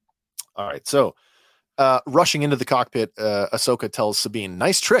 All right, so rushing into the cockpit, Ahsoka tells Sabine,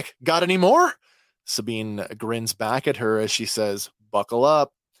 "Nice trick. Got any more?" Sabine grins back at her as she says, "Buckle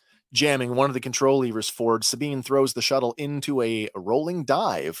up." Jamming one of the control levers forward, Sabine throws the shuttle into a rolling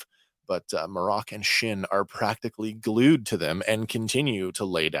dive, but Marok and Shin are practically glued to them and continue to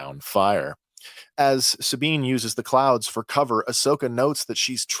lay down fire. As Sabine uses the clouds for cover, Ahsoka notes that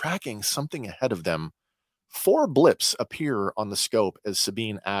she's tracking something ahead of them. 4 blips appear on the scope as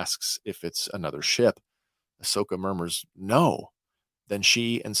Sabine asks if it's another ship. Ahsoka murmurs, "No." Then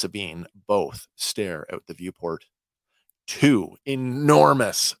she and Sabine both stare out the viewport. 2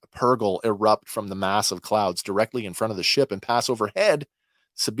 enormous Purgle erupt from the mass of clouds directly in front of the ship and pass overhead.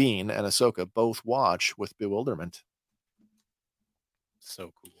 Sabine and Ahsoka both watch with bewilderment.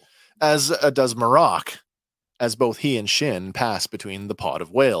 So cool. As does Marok, as both he and Shin pass between the pod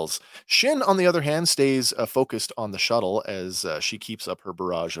of whales. Shin, on the other hand, stays focused on the shuttle as she keeps up her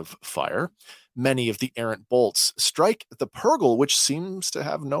barrage of fire. Many of the errant bolts strike the Purgle, which seems to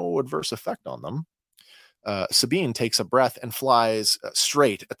have no adverse effect on them. Sabine takes a breath and flies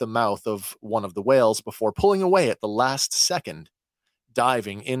straight at the mouth of one of the whales before pulling away at the last second.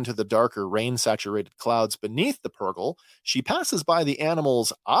 Diving into the darker, rain-saturated clouds beneath the Purgle, she passes by the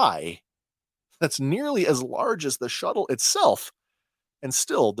animal's eye that's nearly as large as the shuttle itself, and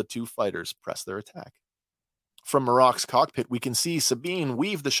still the 2 fighters press their attack. From Marok's cockpit, we can see Sabine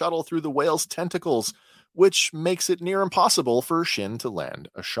weave the shuttle through the whale's tentacles, which makes it near impossible for Shin to land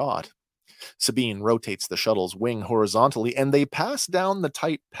a shot. Sabine rotates the shuttle's wing horizontally, and they pass down the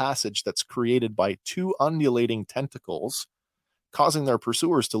tight passage that's created by two undulating tentacles, causing their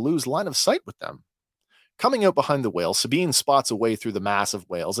pursuers to lose line of sight with them. Coming out behind the whale, Sabine spots a way through the mass of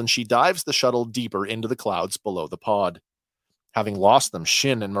whales, and she dives the shuttle deeper into the clouds below the pod. Having lost them,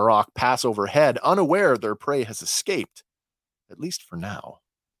 Shin and Marok pass overhead, unaware their prey has escaped, at least for now.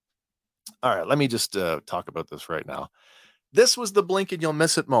 All right, let me just talk about this right now. This was the blink and you'll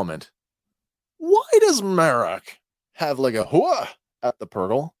miss it moment. Why does Marok have like a hooah at the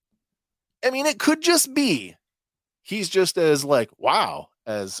Purgle? I mean, it could just be he's just as like, wow,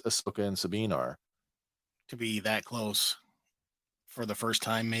 as Ahsoka and Sabine are. To be that close for the first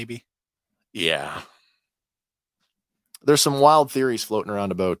time, maybe. Yeah. There's some wild theories floating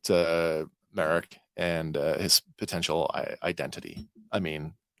around about Marok and his potential identity. I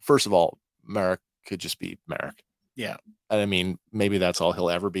mean, first of all, Marok could just be Marok. Yeah. And I mean, maybe that's all he'll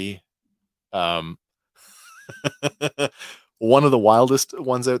ever be. One of the wildest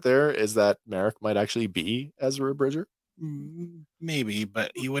ones out there is that Marok might actually be Ezra Bridger. Maybe,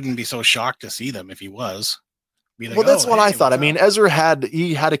 but he wouldn't be so shocked to see them if he was. Be like, well, that's what hey, I thought. I what's mean, up? Ezra had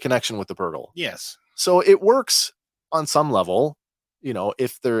a connection with the Purgle. Yes. So it works on some level, you know,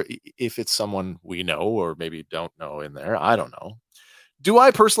 if it's someone we know or maybe don't know in there. I don't know. Do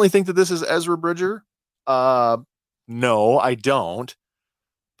I personally think that this is Ezra Bridger? No, I don't.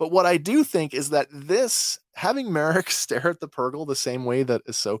 But what I do think is that this, having Marok stare at the Purgle the same way that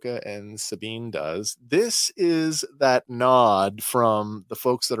Ahsoka and Sabine does, this is that nod from the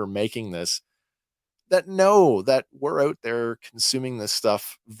folks that are making this, that know that we're out there consuming this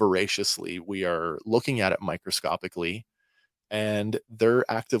stuff voraciously. We are looking at it microscopically, and they're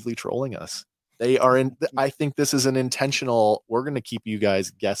actively trolling us. They are in. I think this is an intentional. We're going to keep you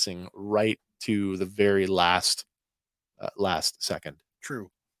guys guessing right to the very last second. True.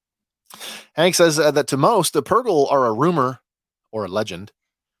 Hank says that to most, the Purgle are a rumor or a legend,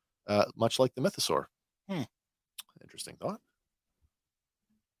 much like the Mythosaur. Interesting thought.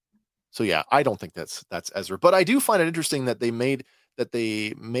 So yeah, I don't think that's Ezra, but I do find it interesting that they made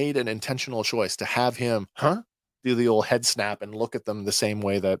an intentional choice to have him do the old head snap and look at them the same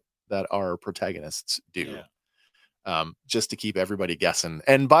way that our protagonists do, just to keep everybody guessing.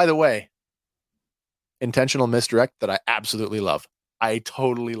 And by the way, intentional misdirect that I absolutely love. I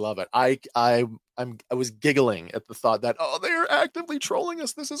totally love it. I was giggling at the thought that, oh, they're actively trolling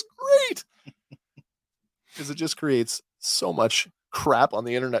us. This is great. Because it just creates so much crap on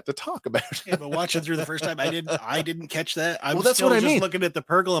the internet to talk about. Yeah, but watching through the first time, I didn't catch that. I Well, was that's what I just mean. looking at the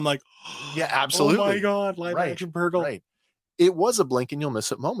Purgle. I'm like, yeah, absolutely. Oh my God, live action Purgle. Right. It was a blink and you'll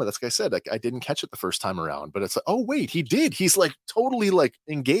miss it moment. That's like I said, like I didn't catch it the first time around, but it's like, oh wait, he did. He's like totally like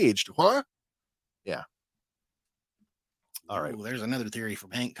engaged. Huh? Yeah. All right. Ooh, there's another theory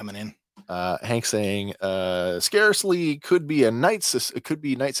from Hank coming in. Hank saying, scarcely could be Night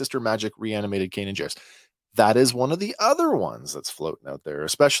Sister magic reanimated Kanan Jarrus. That is one of the other ones that's floating out there,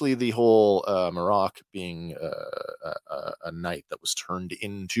 especially the whole Marok being a knight that was turned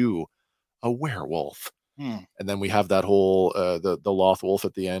into a werewolf. And then we have that whole the Loth Wolf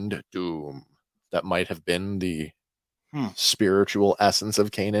at the end, Doom, that might have been the spiritual essence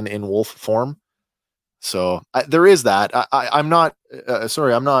of Kanan in wolf form. So there is that. I'm not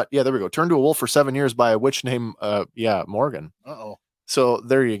sorry. I'm not. Yeah, there we go. Turned to a wolf for 7 years by a witch named Morgan. Uh-oh. So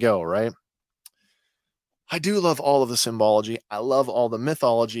there you go. Right. I do love all of the symbology. I love all the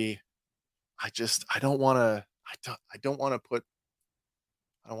mythology. I don't want to put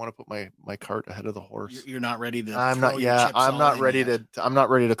my cart ahead of the horse. You're not ready to. I'm not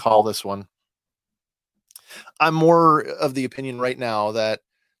ready to call this one. I'm more of the opinion right now that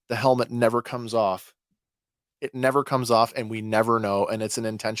the helmet never comes off. It never comes off, and we never know. And it's an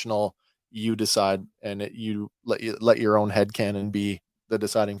intentional. You decide, and you let your own headcanon be the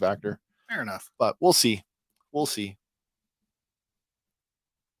deciding factor. Fair enough. But we'll see. We'll see.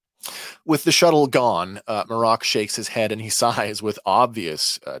 With the shuttle gone, Marok shakes his head and he sighs with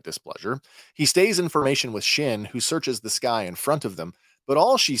obvious displeasure. He stays in formation with Shin, who searches the sky in front of them, but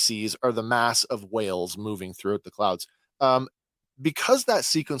all she sees are the mass of whales moving throughout the clouds. Because that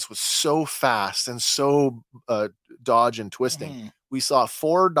sequence was so fast and so dodge and twisting, we saw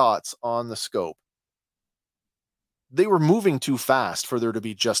 4 dots on the scope. They were moving too fast for there to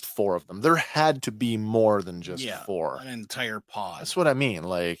be just 4 of them. There had to be more than just 4. An entire pod. That's what I mean.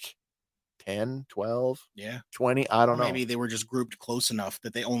 Like 10, 12, 20. I don't know. Maybe they were just grouped close enough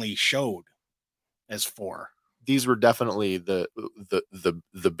that they only showed as 4. These were definitely the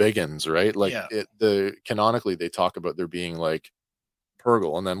big uns, right? Like canonically, they talk about there being like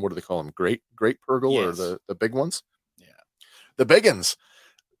Purgle, and then what do they call them? Great Purgle, Yes. or the big ones? Yeah. The big ones.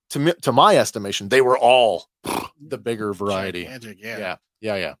 To my estimation, they were all the bigger variety. Gigantic, yeah.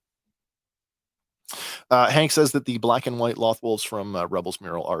 Yeah. Hank says that the black and white Lothwolves from Rebels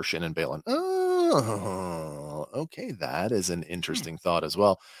mural are Shin and Balin. Oh, okay. That is an interesting thought as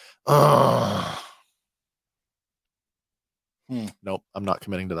well. Nope, I'm not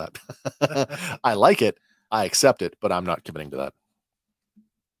committing to that. I like it. I accept it, but I'm not committing to that.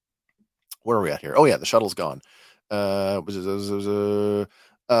 Where are we at here? Oh, yeah, the shuttle's gone. With the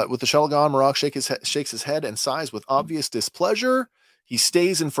shuttle gone, Marok shakes his head and sighs with obvious displeasure. He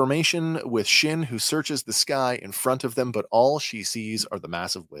stays in formation with Shin, who searches the sky in front of them, but all she sees are the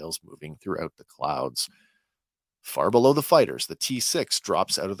massive whales moving throughout the clouds. Far below the fighters, the T-6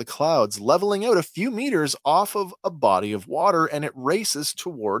 drops out of the clouds, leveling out a few meters off of a body of water, and it races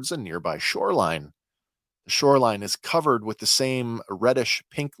towards a nearby shoreline. The shoreline is covered with the same reddish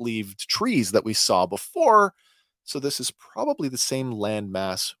pink-leaved trees that we saw before, so this is probably the same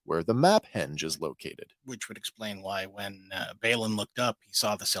landmass where the map henge is located. Which would explain why when Balin looked up, he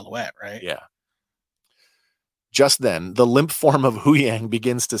saw the silhouette, right? Yeah. Just then, the limp form of Huyang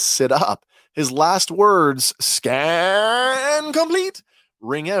begins to sit up. His last words, "Scan complete,"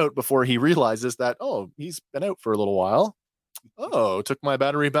 ring out before he realizes that, he's been out for a little while. Oh, took my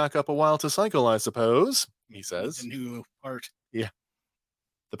battery back up a while to cycle, I suppose, he says. The new part. Yeah.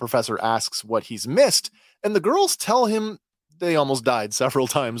 The professor asks what he's missed, and the girls tell him they almost died several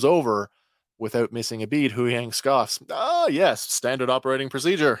times over. Without missing a beat, Huyang scoffs. Ah, yes, standard operating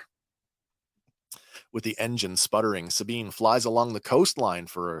procedure. With the engine sputtering, Sabine flies along the coastline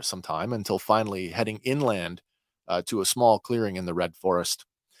for some time until finally heading inland to a small clearing in the Red Forest.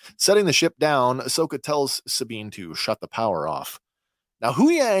 Setting the ship down, Ahsoka tells Sabine to shut the power off. Now,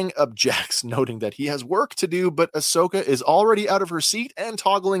 Huyang objects, noting that he has work to do, but Ahsoka is already out of her seat and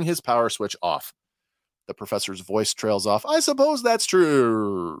toggling his power switch off. The professor's voice trails off. I suppose that's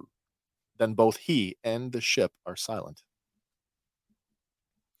true. Then both he and the ship are silent.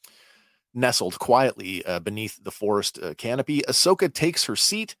 Nestled quietly beneath the forest canopy, Ahsoka takes her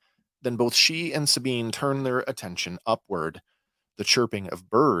seat. Then both she and Sabine turn their attention upward. The chirping of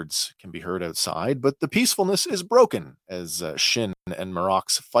birds can be heard outside, but the peacefulness is broken as Shin and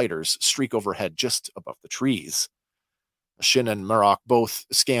Marok's fighters streak overhead just above the trees. Shin and Marok both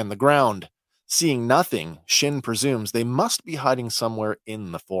scan the ground. Seeing nothing, Shin presumes they must be hiding somewhere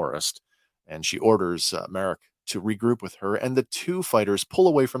in the forest, and she orders Marok to regroup with her, and the two fighters pull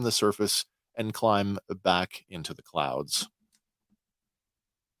away from the surface and climb back into the clouds.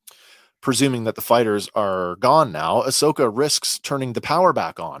 Presuming that the fighters are gone now, Ahsoka risks turning the power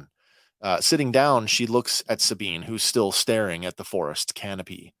back on. Sitting down, she looks at Sabine, who's still staring at the forest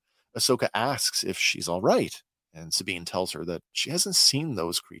canopy. Ahsoka asks if she's all right, and Sabine tells her that she hasn't seen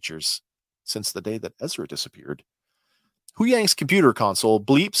those creatures since the day that Ezra disappeared. Huyang's computer console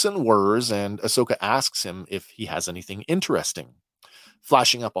bleeps and whirs, and Ahsoka asks him if he has anything interesting.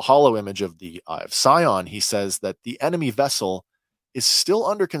 Flashing up a holo image of the Eye of Sion, he says that the enemy vessel is still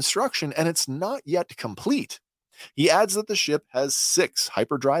under construction and it's not yet complete. He adds that the ship has 6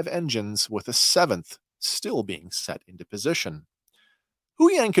 hyperdrive engines, with a 7th still being set into position.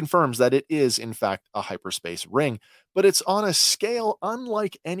 Huyang confirms that it is, in fact, a hyperspace ring, but it's on a scale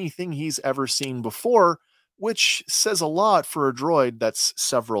unlike anything he's ever seen before, which says a lot for a droid that's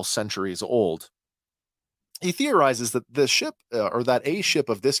several centuries old. He theorizes that the ship, or that a ship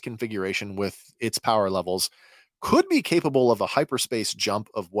of this configuration with its power levels, could be capable of a hyperspace jump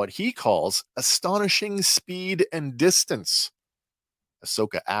of what he calls astonishing speed and distance.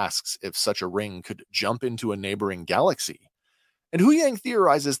 Ahsoka asks if such a ring could jump into a neighboring galaxy, and Huyang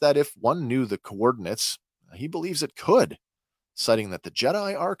theorizes that if one knew the coordinates, he believes it could, citing that the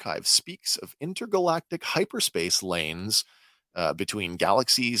Jedi Archive speaks of intergalactic hyperspace lanes between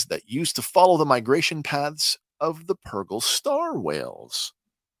galaxies that used to follow the migration paths of the Purgle star whales.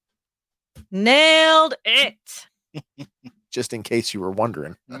 Nailed it. Just in case you were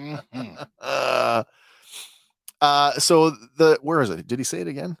wondering. Mm-hmm. So where is it? Did he say it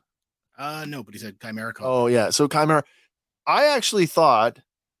again? No, but he said Chimera Cove. Oh yeah. So Chimera, I actually thought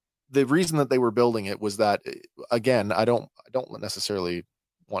the reason that they were building it was that, again, I don't necessarily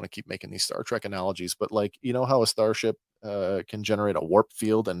want to keep making these Star Trek analogies, but like, you know how a starship can generate a warp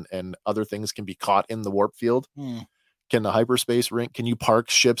field and other things can be caught in the warp field? Can the hyperspace ring, can you park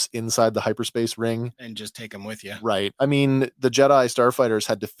ships inside the hyperspace ring? And just take them with you. Right. I mean, the Jedi starfighters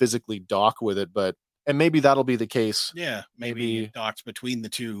had to physically dock with it, and maybe that'll be the case. Yeah. Maybe it docks between the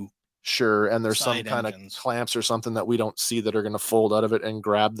two. Sure. And there's some Side kind of engines. clamps or something that we don't see that are going to fold out of it and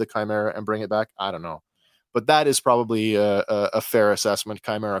grab the Chimera and bring it back. I don't know. But that is probably a fair assessment.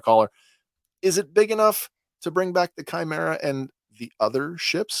 Chimera Caller. Is it big enough to bring back the Chimera and the other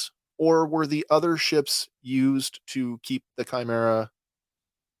ships? Or were the other ships used to keep the Chimera,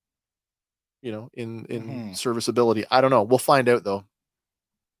 in serviceability? I don't know. We'll find out, though.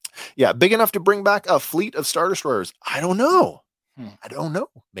 Yeah, big enough to bring back a fleet of Star Destroyers. I don't know. I don't know.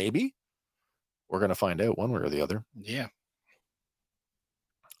 Maybe. We're going to find out one way or the other. Yeah.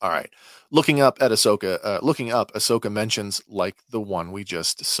 All right. Looking up Ahsoka mentions like the one we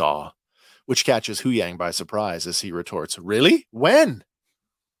just saw, which catches Hu Yang by surprise as he retorts, "Really? When?"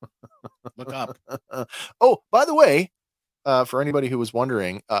 Look up. Oh, by the way, for anybody who was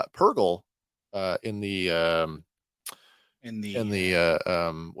wondering, Purgle in the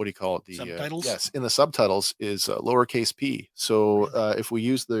what do you call it? The subtitles? Yes, in the subtitles is lowercase p. So if we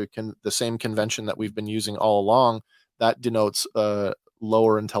use the same convention that we've been using all along, that denotes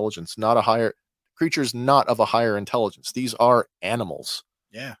lower intelligence, not a higher creatures, not of a higher intelligence. These are animals.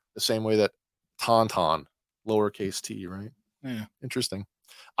 Yeah. The same way that Tauntaun, lowercase t, right? Yeah. Interesting.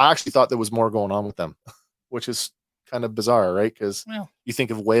 I actually thought there was more going on with them, which is kind of bizarre, right? Because you think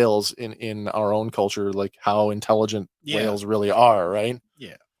of whales in our own culture, like how intelligent whales really are, right?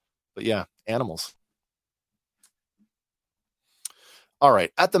 Yeah. But yeah, animals. All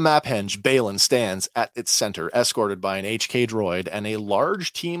right. At the map henge, Balin stands at its center, escorted by an HK droid and a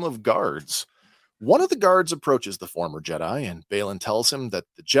large team of guards. One of the guards approaches the former Jedi, and Balin tells him that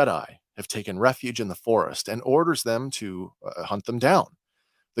the Jedi have taken refuge in the forest and orders them to hunt them down.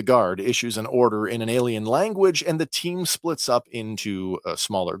 The guard issues an order in an alien language, and the team splits up into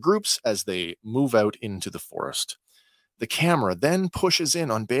smaller groups as they move out into the forest. The camera then pushes in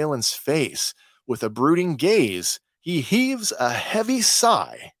on Balin's face. With a brooding gaze, he heaves a heavy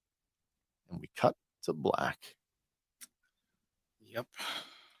sigh, and we cut to black. Yep.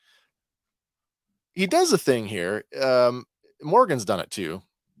 He does a thing here. Morgan's done it too.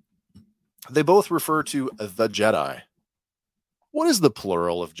 They both refer to the Jedi. What is the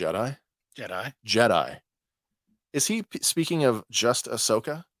plural of Jedi? Jedi. Jedi. Is he speaking of just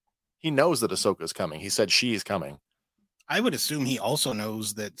Ahsoka? He knows that Ahsoka is coming. He said she's coming. I would assume he also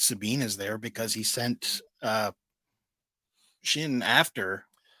knows that Sabine is there because he sent Shin after.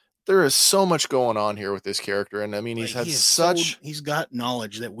 There is so much going on here with this character. And I mean, he's he's got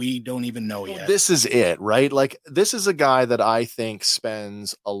knowledge that we don't even know yet. This is it, right? Like, this is a guy that I think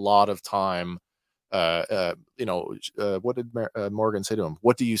spends a lot of time. What did Morgan say to him?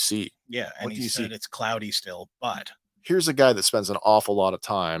 What do you see? Yeah, and he said it's cloudy still, but here's a guy that spends an awful lot of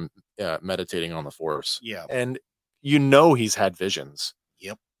time meditating on the Force. Yeah, and he's had visions.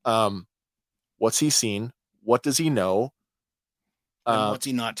 Yep. What's he seen? What does he know? What's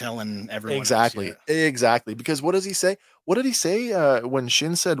he not telling everyone? Exactly. Because what does he say? What did he say when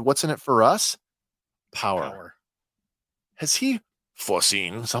Shin said, "What's in it for us"? Power. Has he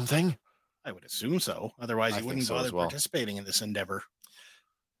foreseen something? I would assume so. Otherwise, he wouldn't bother participating in this endeavor.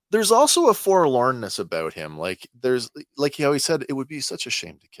 There's also a forlornness about him. Like, there's, like he always said, it would be such a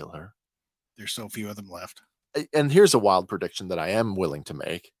shame to kill her. There's so few of them left. And here's a wild prediction that I am willing to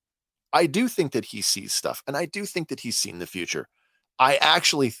make. I do think that he sees stuff, and I do think that he's seen the future. I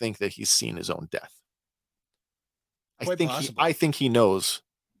actually think that he's seen his own death. I think he knows,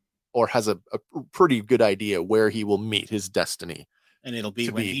 or has a pretty good idea where he will meet his destiny. And it'll be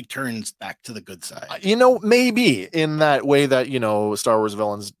when he turns back to the good side. Maybe in that way that, Star Wars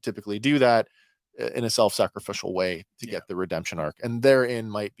villains typically do that in a self-sacrificial way to get the redemption arc. And therein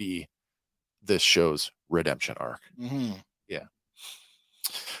might be this show's redemption arc. Mm-hmm. Yeah.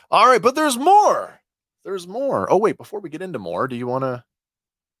 All right, but there's more. There's more. Oh, wait, before we get into more,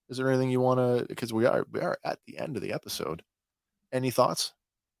 is there anything you want to, because we are at the end of the episode. Any thoughts?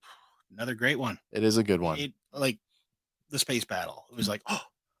 Another great one. It is a good one. The space battle. It was like, oh,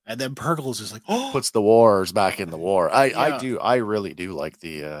 and then Purgles is like, oh, puts the wars back in the war. I really do like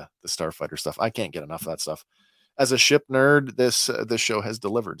the Starfighter stuff. I can't get enough of that stuff. As a ship nerd, this show has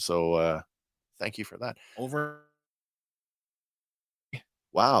delivered. So thank you for that.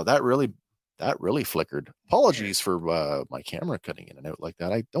 Wow, that really flickered. Apologies for my camera cutting in and out like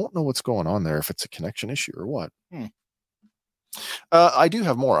that. I don't know what's going on there, if it's a connection issue or what. I do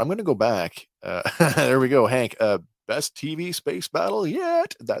have more. I'm going to go back. There we go, Hank. Best TV space battle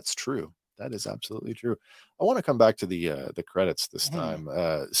yet. That's true. That is absolutely true. I want to come back to the credits this time.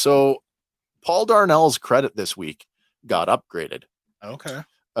 So Paul Darnell's credit this week got upgraded. Okay.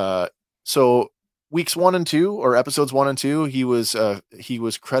 So weeks 1 and 2, or episodes 1 and 2, he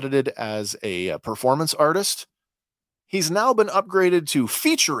was credited as a performance artist. He's now been upgraded to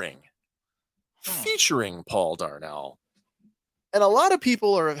featuring Paul Darnell. And a lot of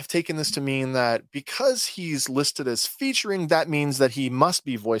people have taken this to mean that because he's listed as featuring, that means that he must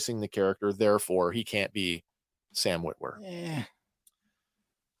be voicing the character. Therefore, he can't be Sam Witwer.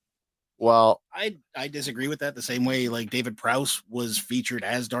 Well, I disagree with that the same way like David Prowse was featured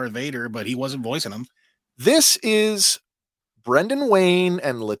as Darth Vader, but he wasn't voicing him. this is Brendan Wayne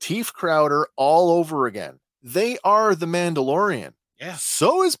and Lateef Crowder all over again. They are the Mandalorian. Yeah.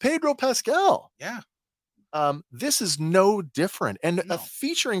 So is Pedro Pascal. Yeah. This is no different. And No. a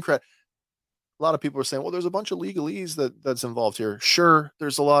featuring credit. A lot of people are saying, well, there's a bunch of legalese that's involved here. Sure,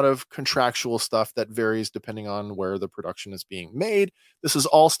 there's a lot of contractual stuff that varies depending on where the production is being made. This is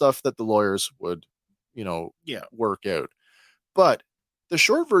all stuff that the lawyers would, work out. But the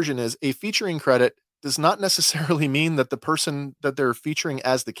short version is a featuring credit does not necessarily mean that the person that they're featuring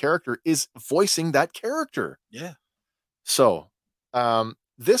as the character is voicing that character. Yeah. So,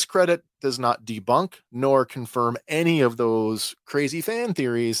 this credit does not debunk nor confirm any of those crazy fan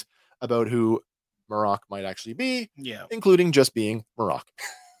theories about who Marok might actually be, including just being Marok.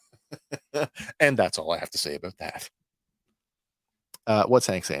 And that's all I have to say about that. What's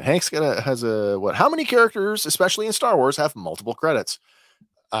Hank saying? Hank's has a what? How many characters, especially in Star Wars, have multiple credits?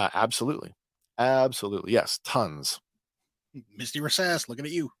 Absolutely. Yes, tons. Misty Recess, looking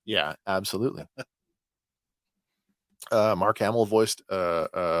at you. Yeah, absolutely. Mark Hamill voiced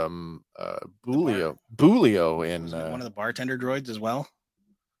Boolio in one of the bartender droids as well.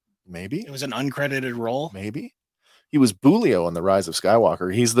 Maybe it was an uncredited role. Maybe he was Boolio in The Rise of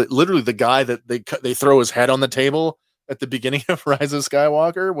Skywalker. He's literally the guy that they throw his head on the table at the beginning of Rise of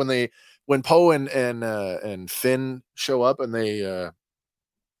Skywalker when Poe and Finn show up and they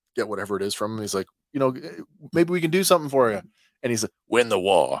get whatever it is from him. He's like, maybe we can do something for you. And he's like, win the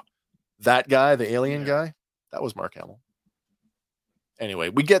war. That guy, the alien guy, that was Mark Hamill. Anyway,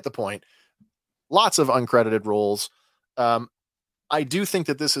 we get the point. Lots of uncredited roles. I do think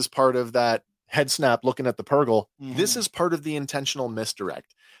that this is part of that head snap looking at the Purgle. Mm-hmm. This is part of the intentional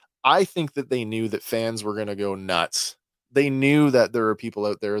misdirect. I think that they knew that fans were going to go nuts. They knew that there are people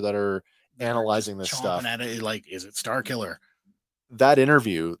out there that are analyzing this stuff. At it, like, is it Starkiller? That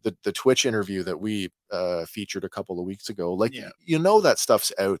interview, the Twitch interview that we featured a couple of weeks ago, that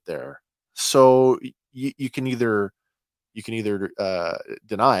stuff's out there. So you can either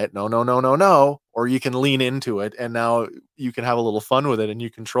deny it, no, or you can lean into it, and now you can have a little fun with it, and you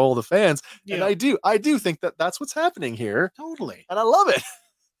control the fans. Yeah. And I do think that that's what's happening here. Totally, and I love it.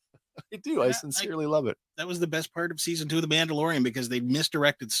 I do. Yeah, I sincerely love it. That was the best part of season 2 of The Mandalorian because they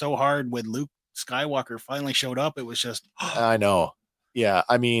misdirected so hard when Luke Skywalker finally showed up. It was just I know. Yeah,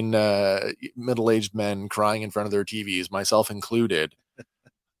 I mean, middle-aged men crying in front of their TVs, myself included.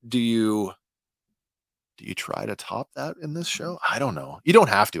 Do you try to top that in this show? I don't know. You don't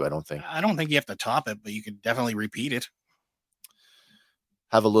have to, I don't think. I don't think you have to top it, but you could definitely repeat it.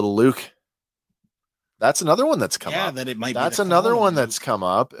 Have a little Luke. That's another one that's come up. That it might That's another one that's come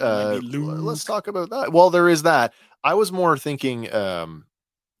up. Let's talk about that. Well, there is that. I was more thinking,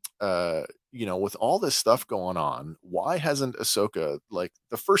 with all this stuff going on, why hasn't Ahsoka, like,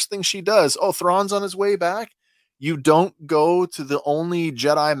 the first thing she does, Thrawn's on his way back? You don't go to the only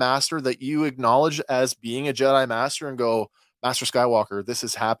Jedi Master that you acknowledge as being a Jedi Master and go, Master Skywalker, this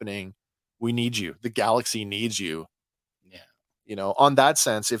is happening. We need you. The galaxy needs you. Yeah. On that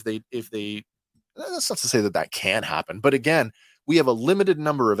sense, if they, that's not to say that can happen. But again, we have a limited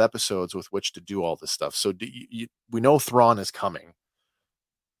number of episodes with which to do all this stuff. So we know Thrawn is coming.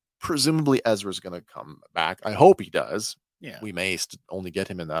 Presumably Ezra's going to come back. I hope he does. Yeah, we may only get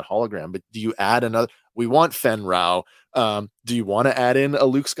him in that hologram, but do you add another? We want Fen Rao. Do you want to add in a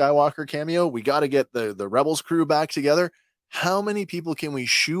Luke Skywalker cameo? We got to get the Rebels crew back together. How many people can we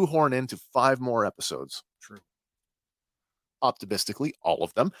shoehorn into 5 more episodes? True. Optimistically, all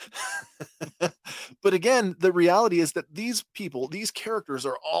of them. But again, the reality is that these characters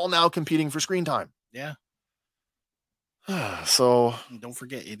are all now competing for screen time. Yeah. So don't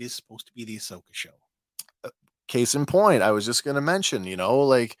forget, it is supposed to be the Ahsoka show. Case in point, I was just going to mention,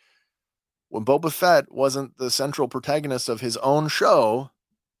 like when Boba Fett wasn't the central protagonist of his own show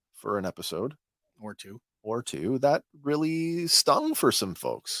for an episode or two, that really stung for some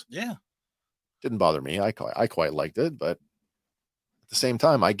folks. Yeah. Didn't bother me. I quite liked it, but at the same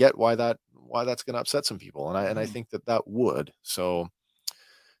time, I get why that's going to upset some people. And I think that would. So,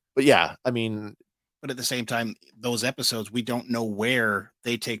 but yeah, I mean, but at the same time, those episodes, we don't know where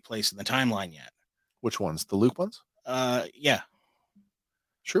they take place in the timeline yet. Which ones? The Luke ones? Yeah.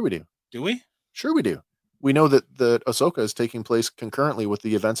 Sure we do. Do we? Sure we do. We know that Ahsoka is taking place concurrently with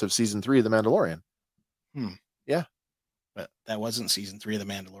the events of season 3 of The Mandalorian. Yeah. But that wasn't season 3 of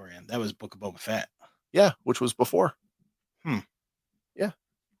The Mandalorian. That was Book of Boba Fett. Yeah, which was before.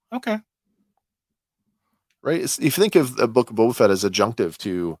 Okay. Right? If you think of the Book of Boba Fett as adjunctive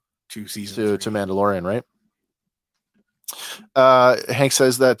to 2 seasons to Mandalorian, right? Hank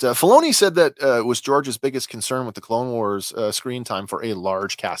says that Filoni said that was George's biggest concern with the Clone Wars screen time for a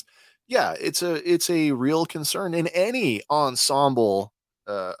large cast. Yeah, it's a real concern in any ensemble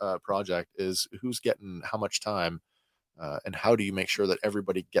project is who's getting how much time and how do you make sure that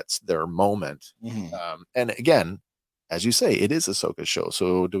everybody gets their moment. Mm-hmm. And again, as you say, it is Ahsoka's show.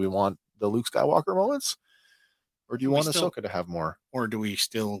 So do we want the Luke Skywalker moments? Or do you want Ahsoka to have more? Or do we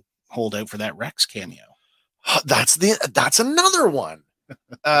still hold out for that Rex cameo? That's another one.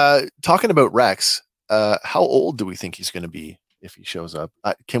 Talking about Rex, how old do we think he's going to be if he shows up?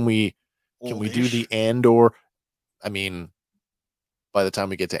 Can we do the Andor? I mean, by the time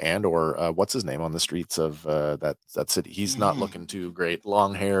we get to Andor, what's his name on the streets of that city? He's not looking too great.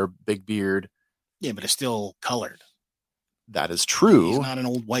 Long hair, big beard. Yeah, but it's still colored. That is true. He's not an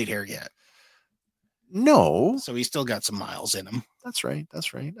old white hair yet. No. So he's still got some miles in him. That's right.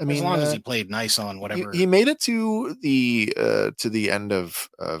 I mean, as long as he played nice on whatever. He made it to the end of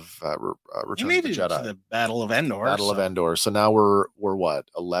Return of the Jedi. To the Battle of Endor. Of Endor. So now we're what,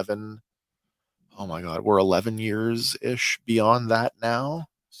 11? Oh my God, we're 11 years ish beyond that now.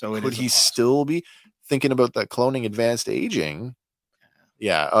 So could he still be thinking about that cloning advanced aging?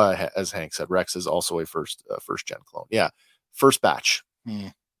 Yeah, as Hank said, Rex is also a first gen clone. Yeah, first batch.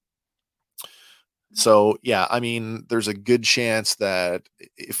 So yeah, I mean, there's a good chance that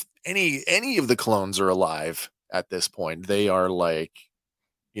if any of the clones are alive at this point, they are like,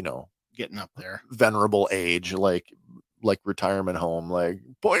 getting up there, venerable age, like retirement home, like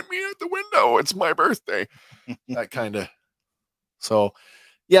point me at the window, it's my birthday, that kind of. So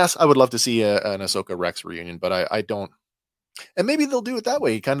yes, I would love to see an Ahsoka Rex reunion, but I don't. And maybe they'll do it that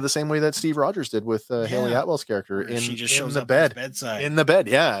way, kind of the same way that Steve Rogers did with Haley Atwell's character in the bed, in the bed.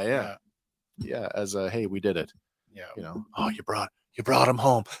 Yeah. As a, hey, we did it. Yeah. Oh, you brought him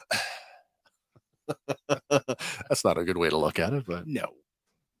home. That's not a good way to look at it, but no.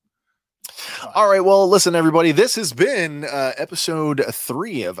 All right. Well, listen, everybody, this has been episode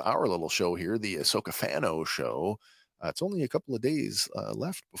 3 of our little show here, the Ahsoka Fano show. It's only a couple of days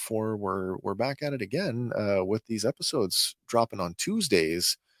left before we're back at it again with these episodes dropping on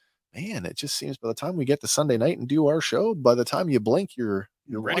Tuesdays. Man, it just seems by the time we get to Sunday night and do our show, by the time you blink, you're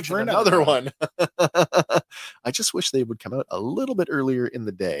ready for another one. I just wish they would come out a little bit earlier in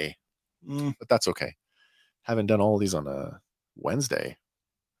the day, but that's okay. Haven't done all of these on a Wednesday.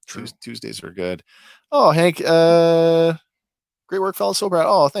 Tuesdays are good. Oh, Hank, great work, fellas. So proud.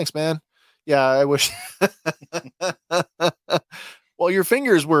 Oh, thanks, man. Yeah, I wish. Well, your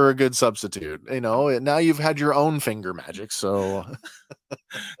fingers were a good substitute. Now you've had your own finger magic. So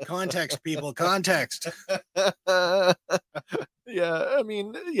context, people, context. Yeah, I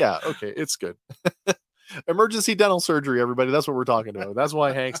mean, yeah, okay, it's good. Emergency dental surgery, everybody. That's what we're talking about. That's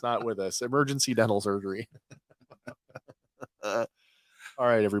why Hank's not with us. Emergency dental surgery. All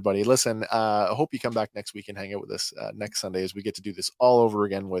right, everybody. Listen, I hope you come back next week and hang out with us next Sunday as we get to do this all over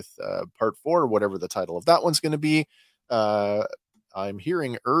again with part 4, whatever the title of that one's going to be. I'm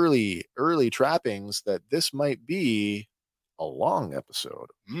hearing early trappings that this might be a long episode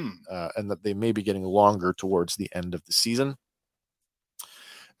and that they may be getting longer towards the end of the season.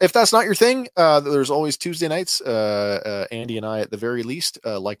 If that's not your thing, there's always Tuesday nights. Andy and I, at the very least,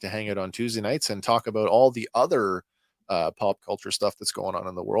 like to hang out on Tuesday nights and talk about all the other pop culture stuff that's going on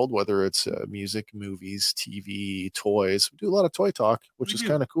in the world, whether it's music, movies, TV, toys. We do a lot of toy talk, which is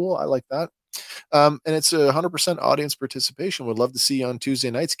kind of cool. I like that. And it's 100% audience participation. Would love to see you on Tuesday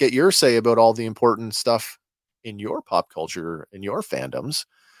nights. Get your say about all the important stuff in your pop culture, in your fandoms,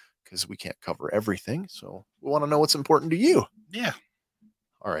 because we can't cover everything. So we want to know what's important to you. Yeah.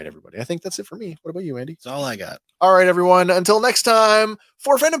 All right, everybody. I think that's it for me. What about you, Andy? That's all I got. All right, everyone. Until next time,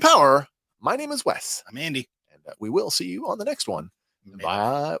 for Fandom Power, my name is Wes. I'm Andy. And we will see you on the next one.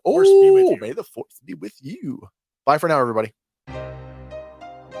 Bye. May the force be with you. Bye for now, everybody.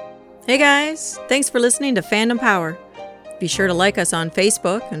 Hey guys, thanks for listening to Fandom Power. Be sure to like us on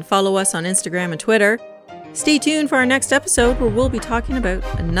Facebook and follow us on Instagram and Twitter. Stay tuned for our next episode where we'll be talking about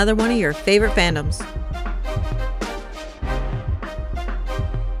another one of your favorite fandoms.